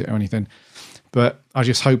or use it or anything. But I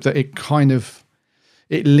just hope that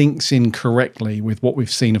it links in correctly with what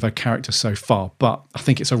we've seen of her character so far. But I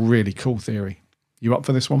think it's a really cool theory. You up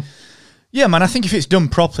for this one? Yeah, man, I think if it's done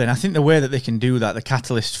properly, and I think the way that they can do that, the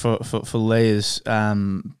catalyst for Leia's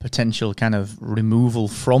potential kind of removal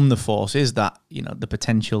from the Force is that, the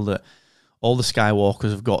potential that all the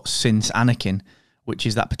Skywalkers have got since Anakin, which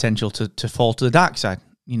is that potential to fall to the dark side.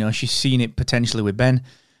 She's seen it potentially with Ben.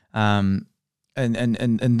 And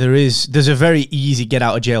there's a very easy get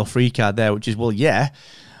out of jail free card there, which is, well, yeah,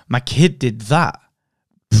 my kid did that.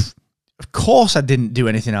 Of course I didn't do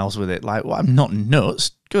anything else with it. Like, well, I'm not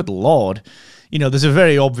nuts. Good Lord. There's a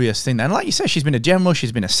very obvious thing there. And like you said, she's been a general,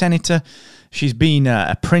 she's been a senator, she's been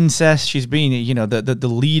a princess, she's been, the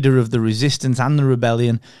leader of the resistance and the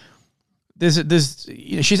rebellion.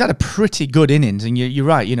 She's had a pretty good innings, and you're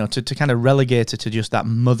right, to kind of relegate her to just that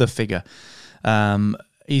mother figure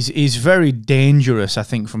is very dangerous, I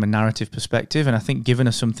think, from a narrative perspective, and I think giving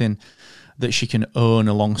her something that she can own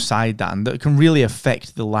alongside that and that can really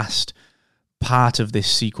affect the last part of this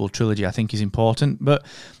sequel trilogy, I think is important. But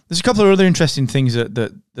there's a couple of other interesting things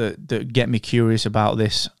that get me curious about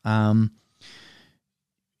this.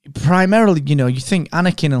 Primarily, you think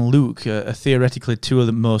Anakin and Luke are theoretically two of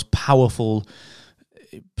the most powerful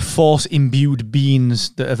Force-imbued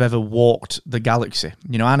beings that have ever walked the galaxy.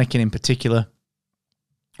 Anakin in particular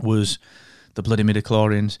was the bloody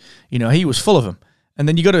midichlorians. He was full of them. And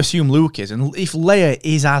then you got to assume Luke is. And if Leia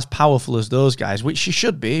is as powerful as those guys, which she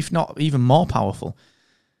should be, if not even more powerful,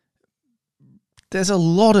 there's a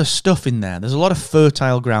lot of stuff in there. There's a lot of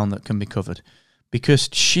fertile ground that can be covered. Because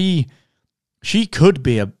she could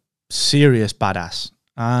be a serious badass.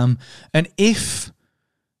 And if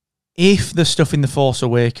the stuff in The Force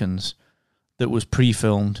Awakens that was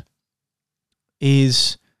pre-filmed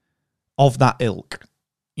is of that ilk,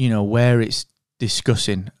 where it's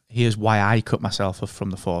discussing, here's why I cut myself off from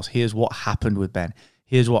the Force, here's what happened with Ben,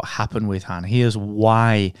 here's what happened with Han, here's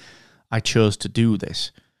why I chose to do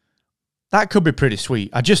this, that could be pretty sweet.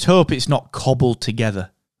 I just hope it's not cobbled together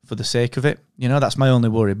for the sake of it. That's my only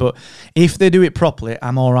worry. But if they do it properly,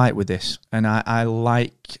 I'm all right with this. And I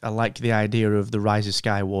like the idea of the Rise of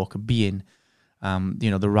Skywalker being,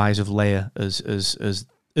 the rise of Leia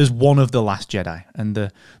as one of the last Jedi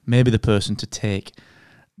and maybe the person to take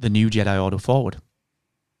the new Jedi Order forward.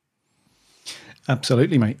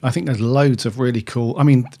 Absolutely, mate. I think there's loads of really cool. I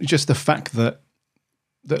mean, just the fact that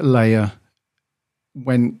Leia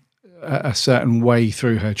went a certain way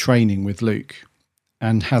through her training with Luke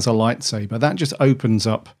and has a lightsaber, that just opens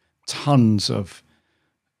up tons of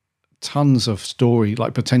story,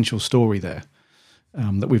 like potential story there,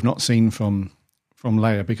 that we've not seen from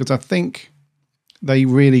Leia, because I think they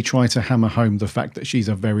really try to hammer home the fact that she's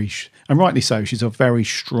and rightly so, she's a very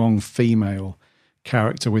strong female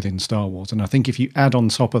character within Star Wars. And I think if you add on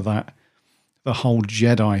top of that the whole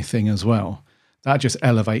Jedi thing as well, that just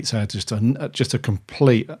elevates her to just a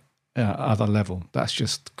complete other level. That's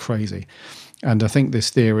just crazy. And I think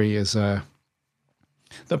this theory is that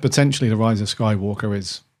potentially the Rise of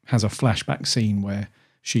Skywalker has a flashback scene where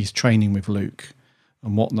she's training with Luke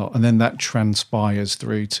and whatnot, and then that transpires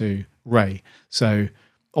through to Rey. So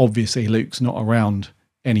obviously Luke's not around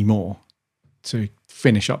anymore to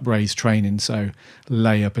finish up Rey's training, so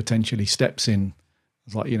Leia potentially steps in.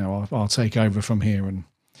 It's like, I'll take over from here. And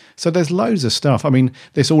so there's loads of stuff. I mean,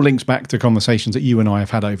 this all links back to conversations that you and I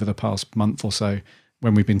have had over the past month or so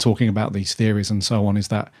when we've been talking about these theories and so on, is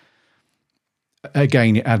that,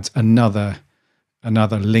 again, it adds another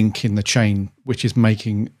link in the chain, which is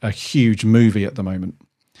making a huge movie at the moment.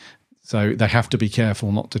 So they have to be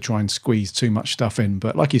careful not to try and squeeze too much stuff in.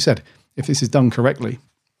 But like you said, if this is done correctly,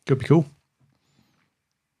 could be cool.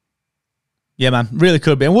 Yeah, man, really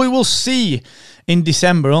could be. And we will see in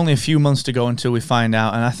December, only a few months to go until we find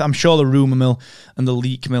out. And I'm sure the rumour mill and the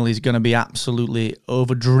leak mill is going to be absolutely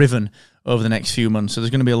overdriven over the next few months. So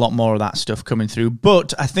there's going to be a lot more of that stuff coming through.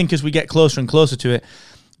 But I think as we get closer and closer to it,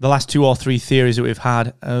 the last 2 or 3 theories that we've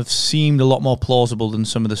had have seemed a lot more plausible than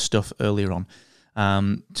some of the stuff earlier on.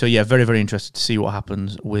 So yeah, very, very interested to see what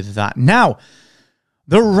happens with that. Now,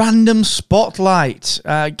 the random spotlight.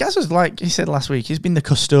 Gaz was, like he said last week, he's been the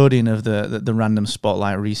custodian of the random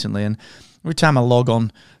spotlight recently, and every time I log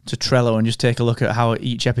on to Trello and just take a look at how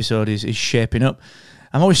each episode is shaping up,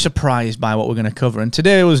 I'm always surprised by what we're going to cover, and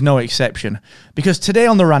today was no exception, because today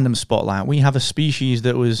on the random spotlight we have a species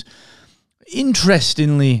that was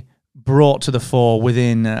interestingly brought to the fore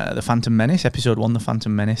within The Phantom Menace, Episode 1, The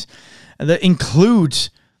Phantom Menace, that includes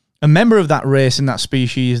a member of that race and that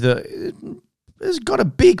species that has got a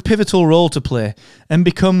big pivotal role to play and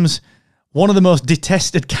becomes one of the most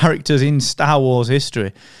detested characters in Star Wars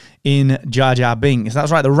history in Jar Jar Binks.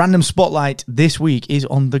 That's right, the random spotlight this week is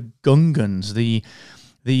on the Gungans,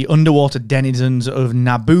 the underwater denizens of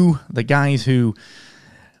Naboo, the guys who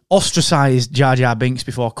ostracized Jar Jar Binks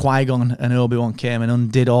before Qui-Gon and Obi-Wan came and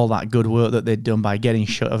undid all that good work that they'd done by getting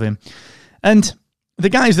shut of him. And the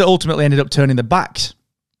guys that ultimately ended up turning their backs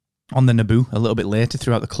on the Naboo a little bit later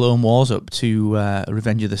throughout the Clone Wars up to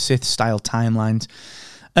Revenge of the Sith style timelines.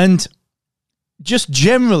 And just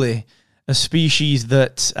generally a species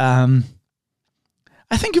that I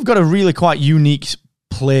think have got a really quite unique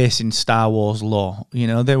place in Star Wars lore. You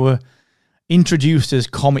know, they were introduced as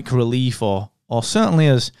comic relief or certainly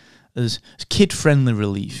as kid-friendly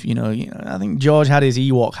relief. You know, I think George had his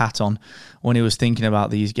Ewok hat on when he was thinking about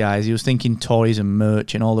these guys. He was thinking toys and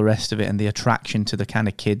merch and all the rest of it and the attraction to the kind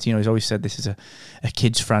of kids. You know, he's always said this is a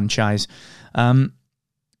kids franchise. But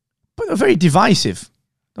they're very divisive.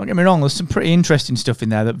 Don't get me wrong, there's some pretty interesting stuff in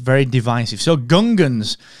there that's very divisive. So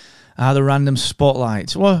Gungans are the random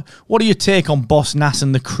spotlights. What do you take on Boss Nass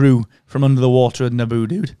and the crew from under the water of Naboo,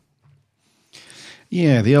 dude?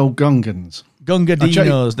 Yeah, the old Gungans.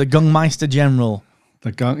 Gungadinos, the Gungmeister General.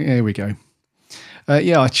 Here we go.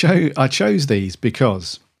 I chose these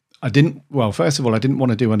because I didn't want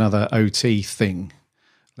to do another OT thing.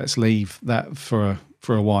 Let's leave that for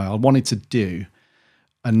a while. I wanted to do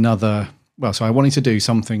I wanted to do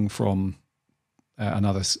something from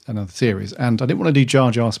another series, and I didn't want to do Jar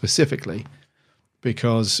Jar specifically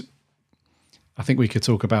because I think we could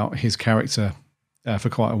talk about his character for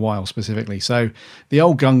quite a while specifically. So the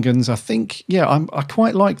old Gungans, I think, I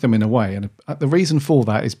quite like them in a way, and the reason for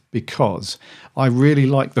that is because I really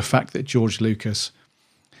like the fact that George Lucas,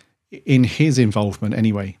 in his involvement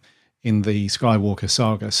anyway, in the Skywalker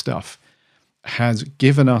saga stuff, has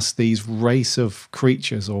given us these race of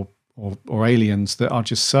creatures or aliens that are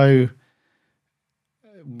just so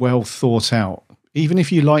well thought out. Even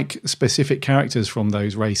if you like specific characters from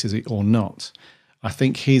those races or not, I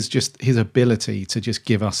think his ability to just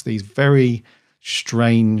give us these very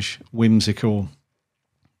strange, whimsical,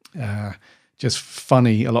 just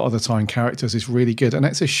funny a lot of the time characters is really good. And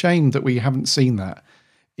it's a shame that we haven't seen that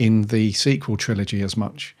in the sequel trilogy as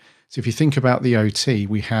much. So if you think about the OT,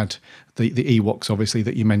 we had the Ewoks, obviously,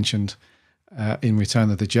 that you mentioned in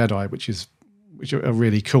Return of the Jedi, which are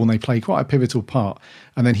really cool, and they play quite a pivotal part.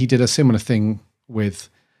 And then he did a similar thing with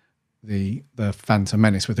the Phantom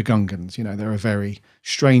Menace with the Gungans. You know, they're a very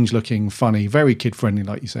strange-looking, funny, very kid-friendly,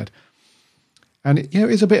 like you said. And it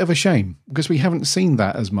is a bit of a shame because we haven't seen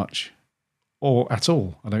that as much, or at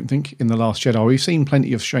all, I don't think, in The Last Jedi. We've seen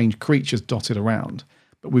plenty of strange creatures dotted around,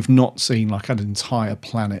 but we've not seen like an entire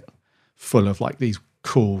planet full of like these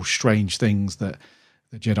cool, strange things that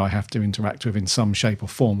the Jedi have to interact with in some shape or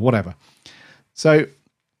form, whatever. So,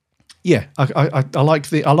 yeah, I like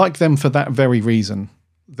them for that very reason.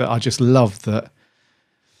 That I just love that.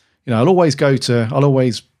 You know, I'll always go to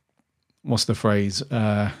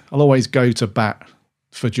bat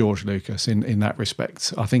for George Lucas in that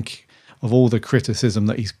respect. I think of all the criticism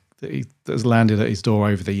that has landed at his door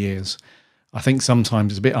over the years, I think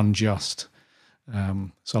sometimes it's a bit unjust.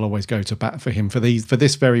 So I'll always go to bat for him for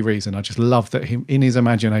this very reason. I just love that him in his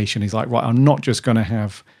imagination, he's like, right, I'm not just going to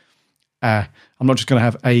have a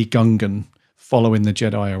Gungan following the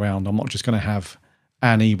Jedi around. I'm not just going to have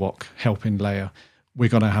an Ewok helping Leia. We're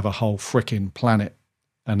going to have a whole freaking planet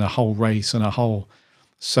and a whole race and a whole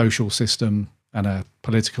social system and a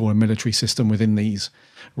political and military system within these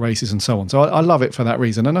races and so on. So I love it for that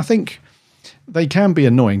reason. And I think they can be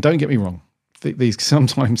annoying. Don't get me wrong. These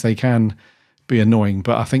sometimes they can be annoying,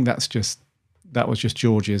 but I think that was just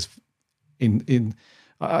George's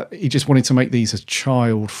he just wanted to make these as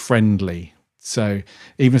child friendly. So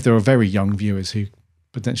even if there are very young viewers who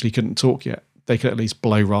potentially couldn't talk yet, they could at least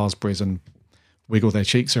blow raspberries and wiggle their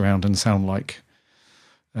cheeks around and sound like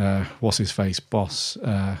what's his face, Boss,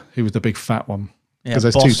 who was the big fat one. Because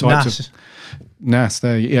there's two types of Nass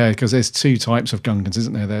there, because there's two types of Gungans,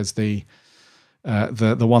 isn't there? There's the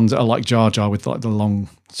ones that are like Jar Jar with like the long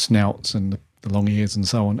snouts and the long ears and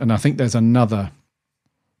so on. And I think there's another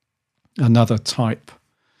type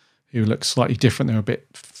who looks slightly different. They're a bit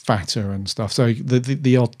fatter and stuff. So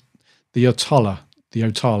the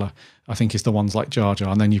Otala, I think, is the ones like Jar Jar.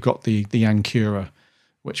 And then you've got the Ankura,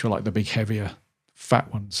 which are like the big, heavier,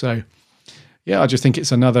 fat ones. So yeah, I just think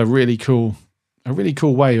it's a really cool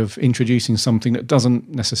way of introducing something that doesn't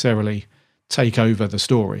necessarily take over the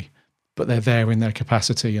story, but they're there in their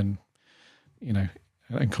capacity and, you know,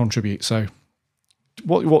 and contribute. So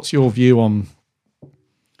what's your view on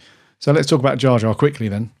So let's talk about Jar Jar quickly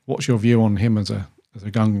then. What's your view on him as a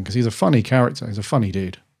Gungan? Because he's a funny character. He's a funny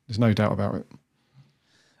dude. There's no doubt about it.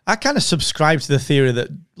 I kind of subscribe to the theory that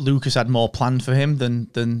Lucas had more planned for him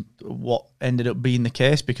than what ended up being the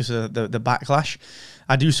case because of the backlash.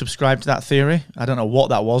 I do subscribe to that theory. I don't know what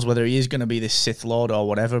that was, whether he is going to be this Sith Lord or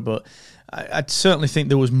whatever, but I certainly think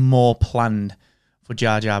there was more planned for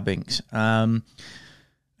Jar Jar Binks. And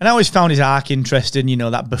I always found his arc interesting, you know,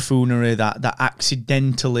 that buffoonery, that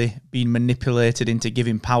accidentally being manipulated into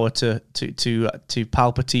giving power to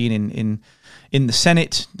Palpatine in the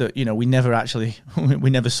Senate that, you know, we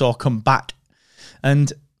never saw come back.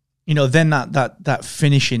 And, you know, then that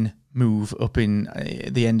finishing move up in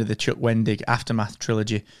the end of the Chuck Wendig Aftermath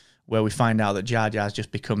trilogy, where we find out that Jar Jar's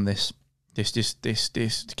just become this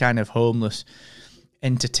kind of homeless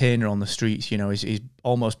entertainer on the streets. You know, he's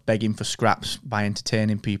almost begging for scraps by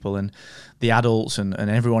entertaining people, and the adults and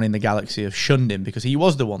everyone in the galaxy have shunned him because he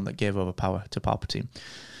was the one that gave over power to Palpatine.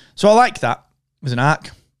 So I like that as an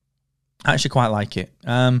arc. I actually quite like it.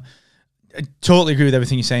 I totally agree with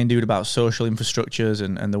everything you're saying, dude, about social infrastructures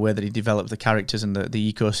and the way that he developed the characters and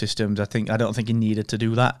the ecosystems. I don't think he needed to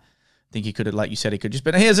do that. I think he could have, like you said, he could just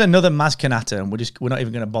been, here's another Maz Kanata, and we're not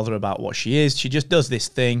even going to bother about what she is. She just does this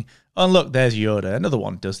thing. Oh, look, there's Yoda. Another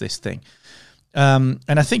one does this thing. And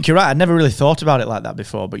I think you're right. I'd never really thought about it like that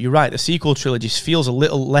before, but you're right. The sequel trilogy feels a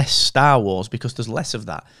little less Star Wars because there's less of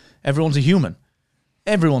that. Everyone's a human.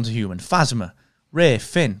 Phasma, Rey,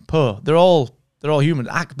 Finn, Poe, they're all human.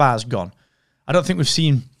 Akbar's gone. I don't think we've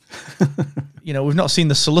seen... we've not seen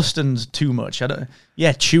the Celestins too much.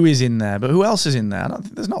 Chewie's in there, but who else is in there?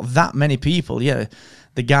 There's not that many people. Yeah,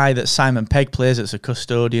 the guy that Simon Pegg plays that's a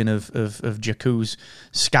custodian of Jakku's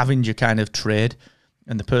scavenger kind of trade,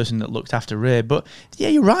 and the person that looked after Rey. But yeah,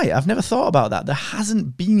 you're right. I've never thought about that. There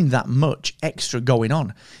hasn't been that much extra going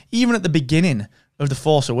on. Even at the beginning of The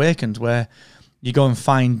Force Awakens, where you go and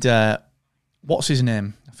find, what's his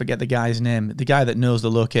name? I forget the guy's name. The guy that knows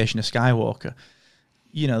the location of Skywalker.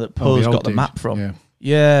 You know, that Poe's got the map from.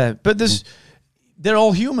 Yeah, but they're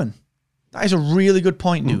all human. That is a really good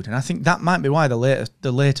point, dude. And I think that might be why the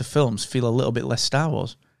later films feel a little bit less Star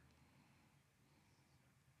Wars.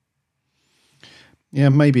 Yeah,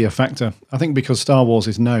 maybe a factor. I think because Star Wars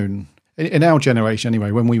is known, in our generation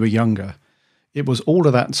anyway, when we were younger, it was all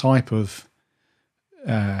of that type of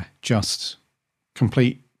just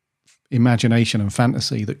complete imagination and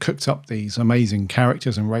fantasy that cooked up these amazing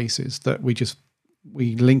characters and races that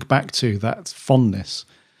we link back to that fondness.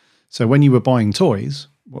 So when you were buying toys,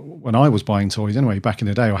 when I was buying toys anyway, back in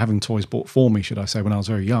the day, or having toys bought for me, should I say, when I was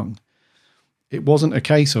very young, it wasn't a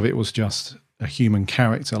case of it was just a human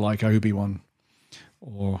character like Obi-Wan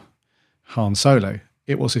or Han Solo.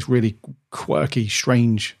 It was this really quirky,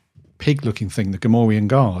 strange, pig-looking thing, the Gamorrean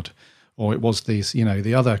Guard, or it was these,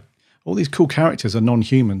 all these cool characters are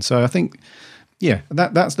non-human. So I think, yeah,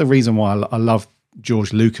 that's the reason why I love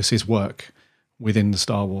George Lucas's work within the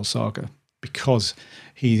Star Wars saga, because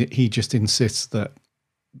he just insists that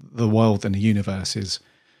the world and the universe is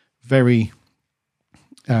very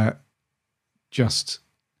just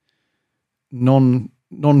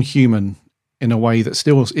non-human in a way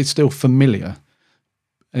that it's still familiar,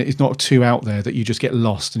 and it's not too out there that you just get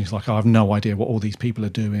lost and it's like, I have no idea what all these people are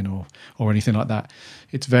doing or anything like that.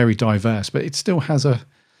 It's very diverse, but it still has a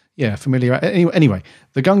familiar. Anyway,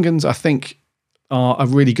 the Gungans, I think, are a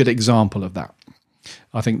really good example of that.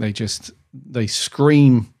 I think they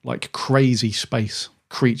scream like crazy space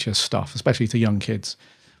creature stuff, especially to young kids,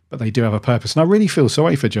 but they do have a purpose. And I really feel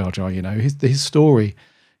sorry for Jar Jar. You know, his story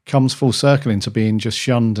comes full circle into being just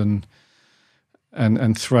shunned and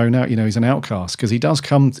thrown out. You know, he's an outcast because he does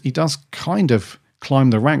kind of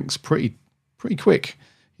climb the ranks pretty quick.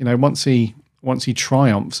 You know, once he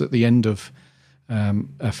triumphs at the end of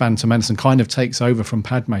a Phantom Menace and kind of takes over from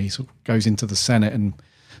Padme, he sort of goes into the Senate and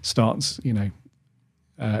starts,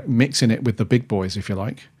 mixing it with the big boys, if you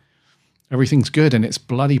like. Everything's good, and it's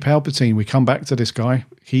bloody Palpatine. We come back to this guy.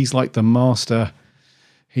 He's like the master.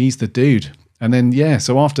 He's the dude. And then,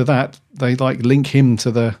 so after that, they like link him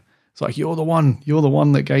to it's like, you're the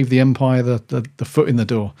one that gave the Empire the foot in the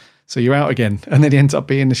door. So you're out again. And then he ends up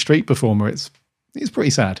being the street performer. It's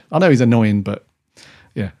pretty sad. I know he's annoying, but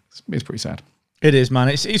yeah, it's pretty sad. It is, man.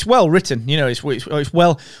 It's well written. You know, it's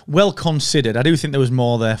well considered. I do think there was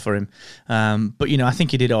more there for him, but I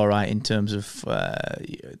think he did all right in terms of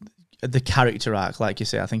the character arc. Like you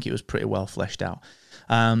say, I think it was pretty well fleshed out.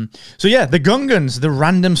 So yeah, the Gungans, the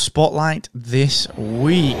random spotlight this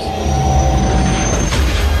week.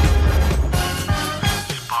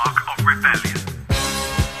 Spark of Rebellion.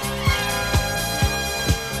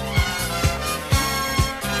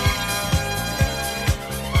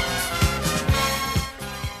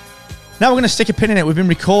 Now we're going to stick a pin in it. We've been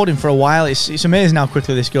recording for a while. It's amazing how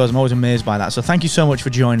quickly this goes. I'm always amazed by that. So thank you so much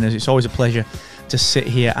for joining us. It's always a pleasure to sit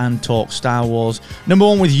here and talk Star Wars. Number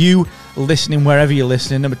one, with you listening wherever you're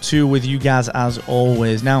listening. Number two, with you guys as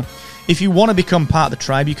always. Now, if you want to become part of the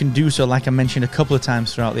tribe, you can do so, like I mentioned a couple of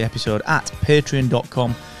times throughout the episode, at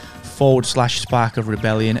patreon.com/Spark of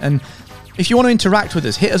Rebellion. And if you want to interact with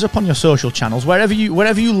us, hit us up on your social channels, wherever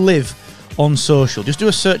you live on social. Just do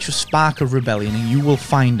a search for Spark of Rebellion and you will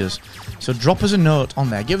find us. So drop us a note on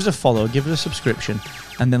there, give us a follow, give us a subscription,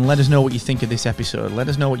 and then let us know what you think of this episode. Let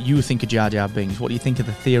us know what you think of Jar Jar Binks. What do you think of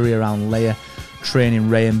the theory around Leia training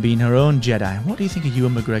Rey and being her own Jedi? What do you think of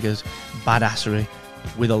Ewan McGregor's badassery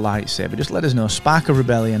with a lightsaber? Just let us know. Spark of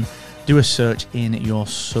Rebellion. Do a search in your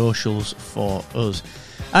socials for us.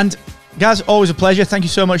 And guys, always a pleasure. Thank you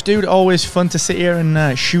so much, dude. Always fun to sit here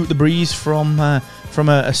and shoot the breeze from a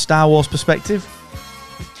Star Wars perspective.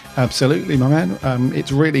 Absolutely, my man.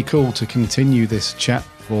 It's really cool to continue this chat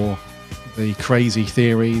for the crazy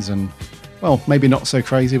theories and, well, maybe not so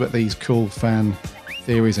crazy, but these cool fan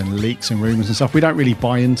theories and leaks and rumours and stuff. We don't really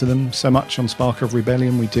buy into them so much on Spark of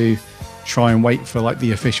Rebellion. We do try and wait for like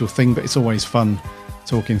the official thing, but it's always fun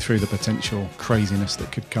talking through the potential craziness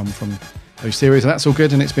that could come from those theories. And that's all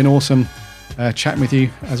good, and it's been awesome chatting with you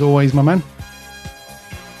as always, my man.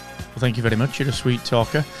 Well, thank you very much. You're a sweet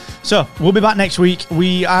talker. So we'll be back next week.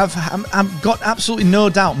 We have I've got absolutely no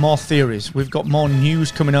doubt more theories. We've got more news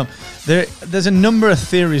coming up. There's a number of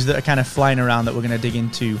theories that are kind of flying around that we're going to dig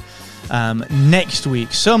into next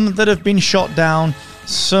week. Some that have been shot down,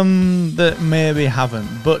 some that maybe haven't.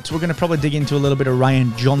 But we're going to probably dig into a little bit of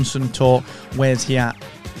Rian Johnson talk. Where's he at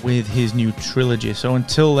with his new trilogy? So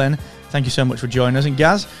until then, thank you so much for joining us. And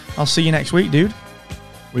Gaz, I'll see you next week, dude.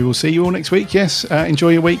 We will see you all next week, yes.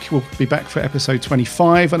 Enjoy your week. We'll be back for episode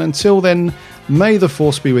 25. And until then, may the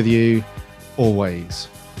Force be with you always.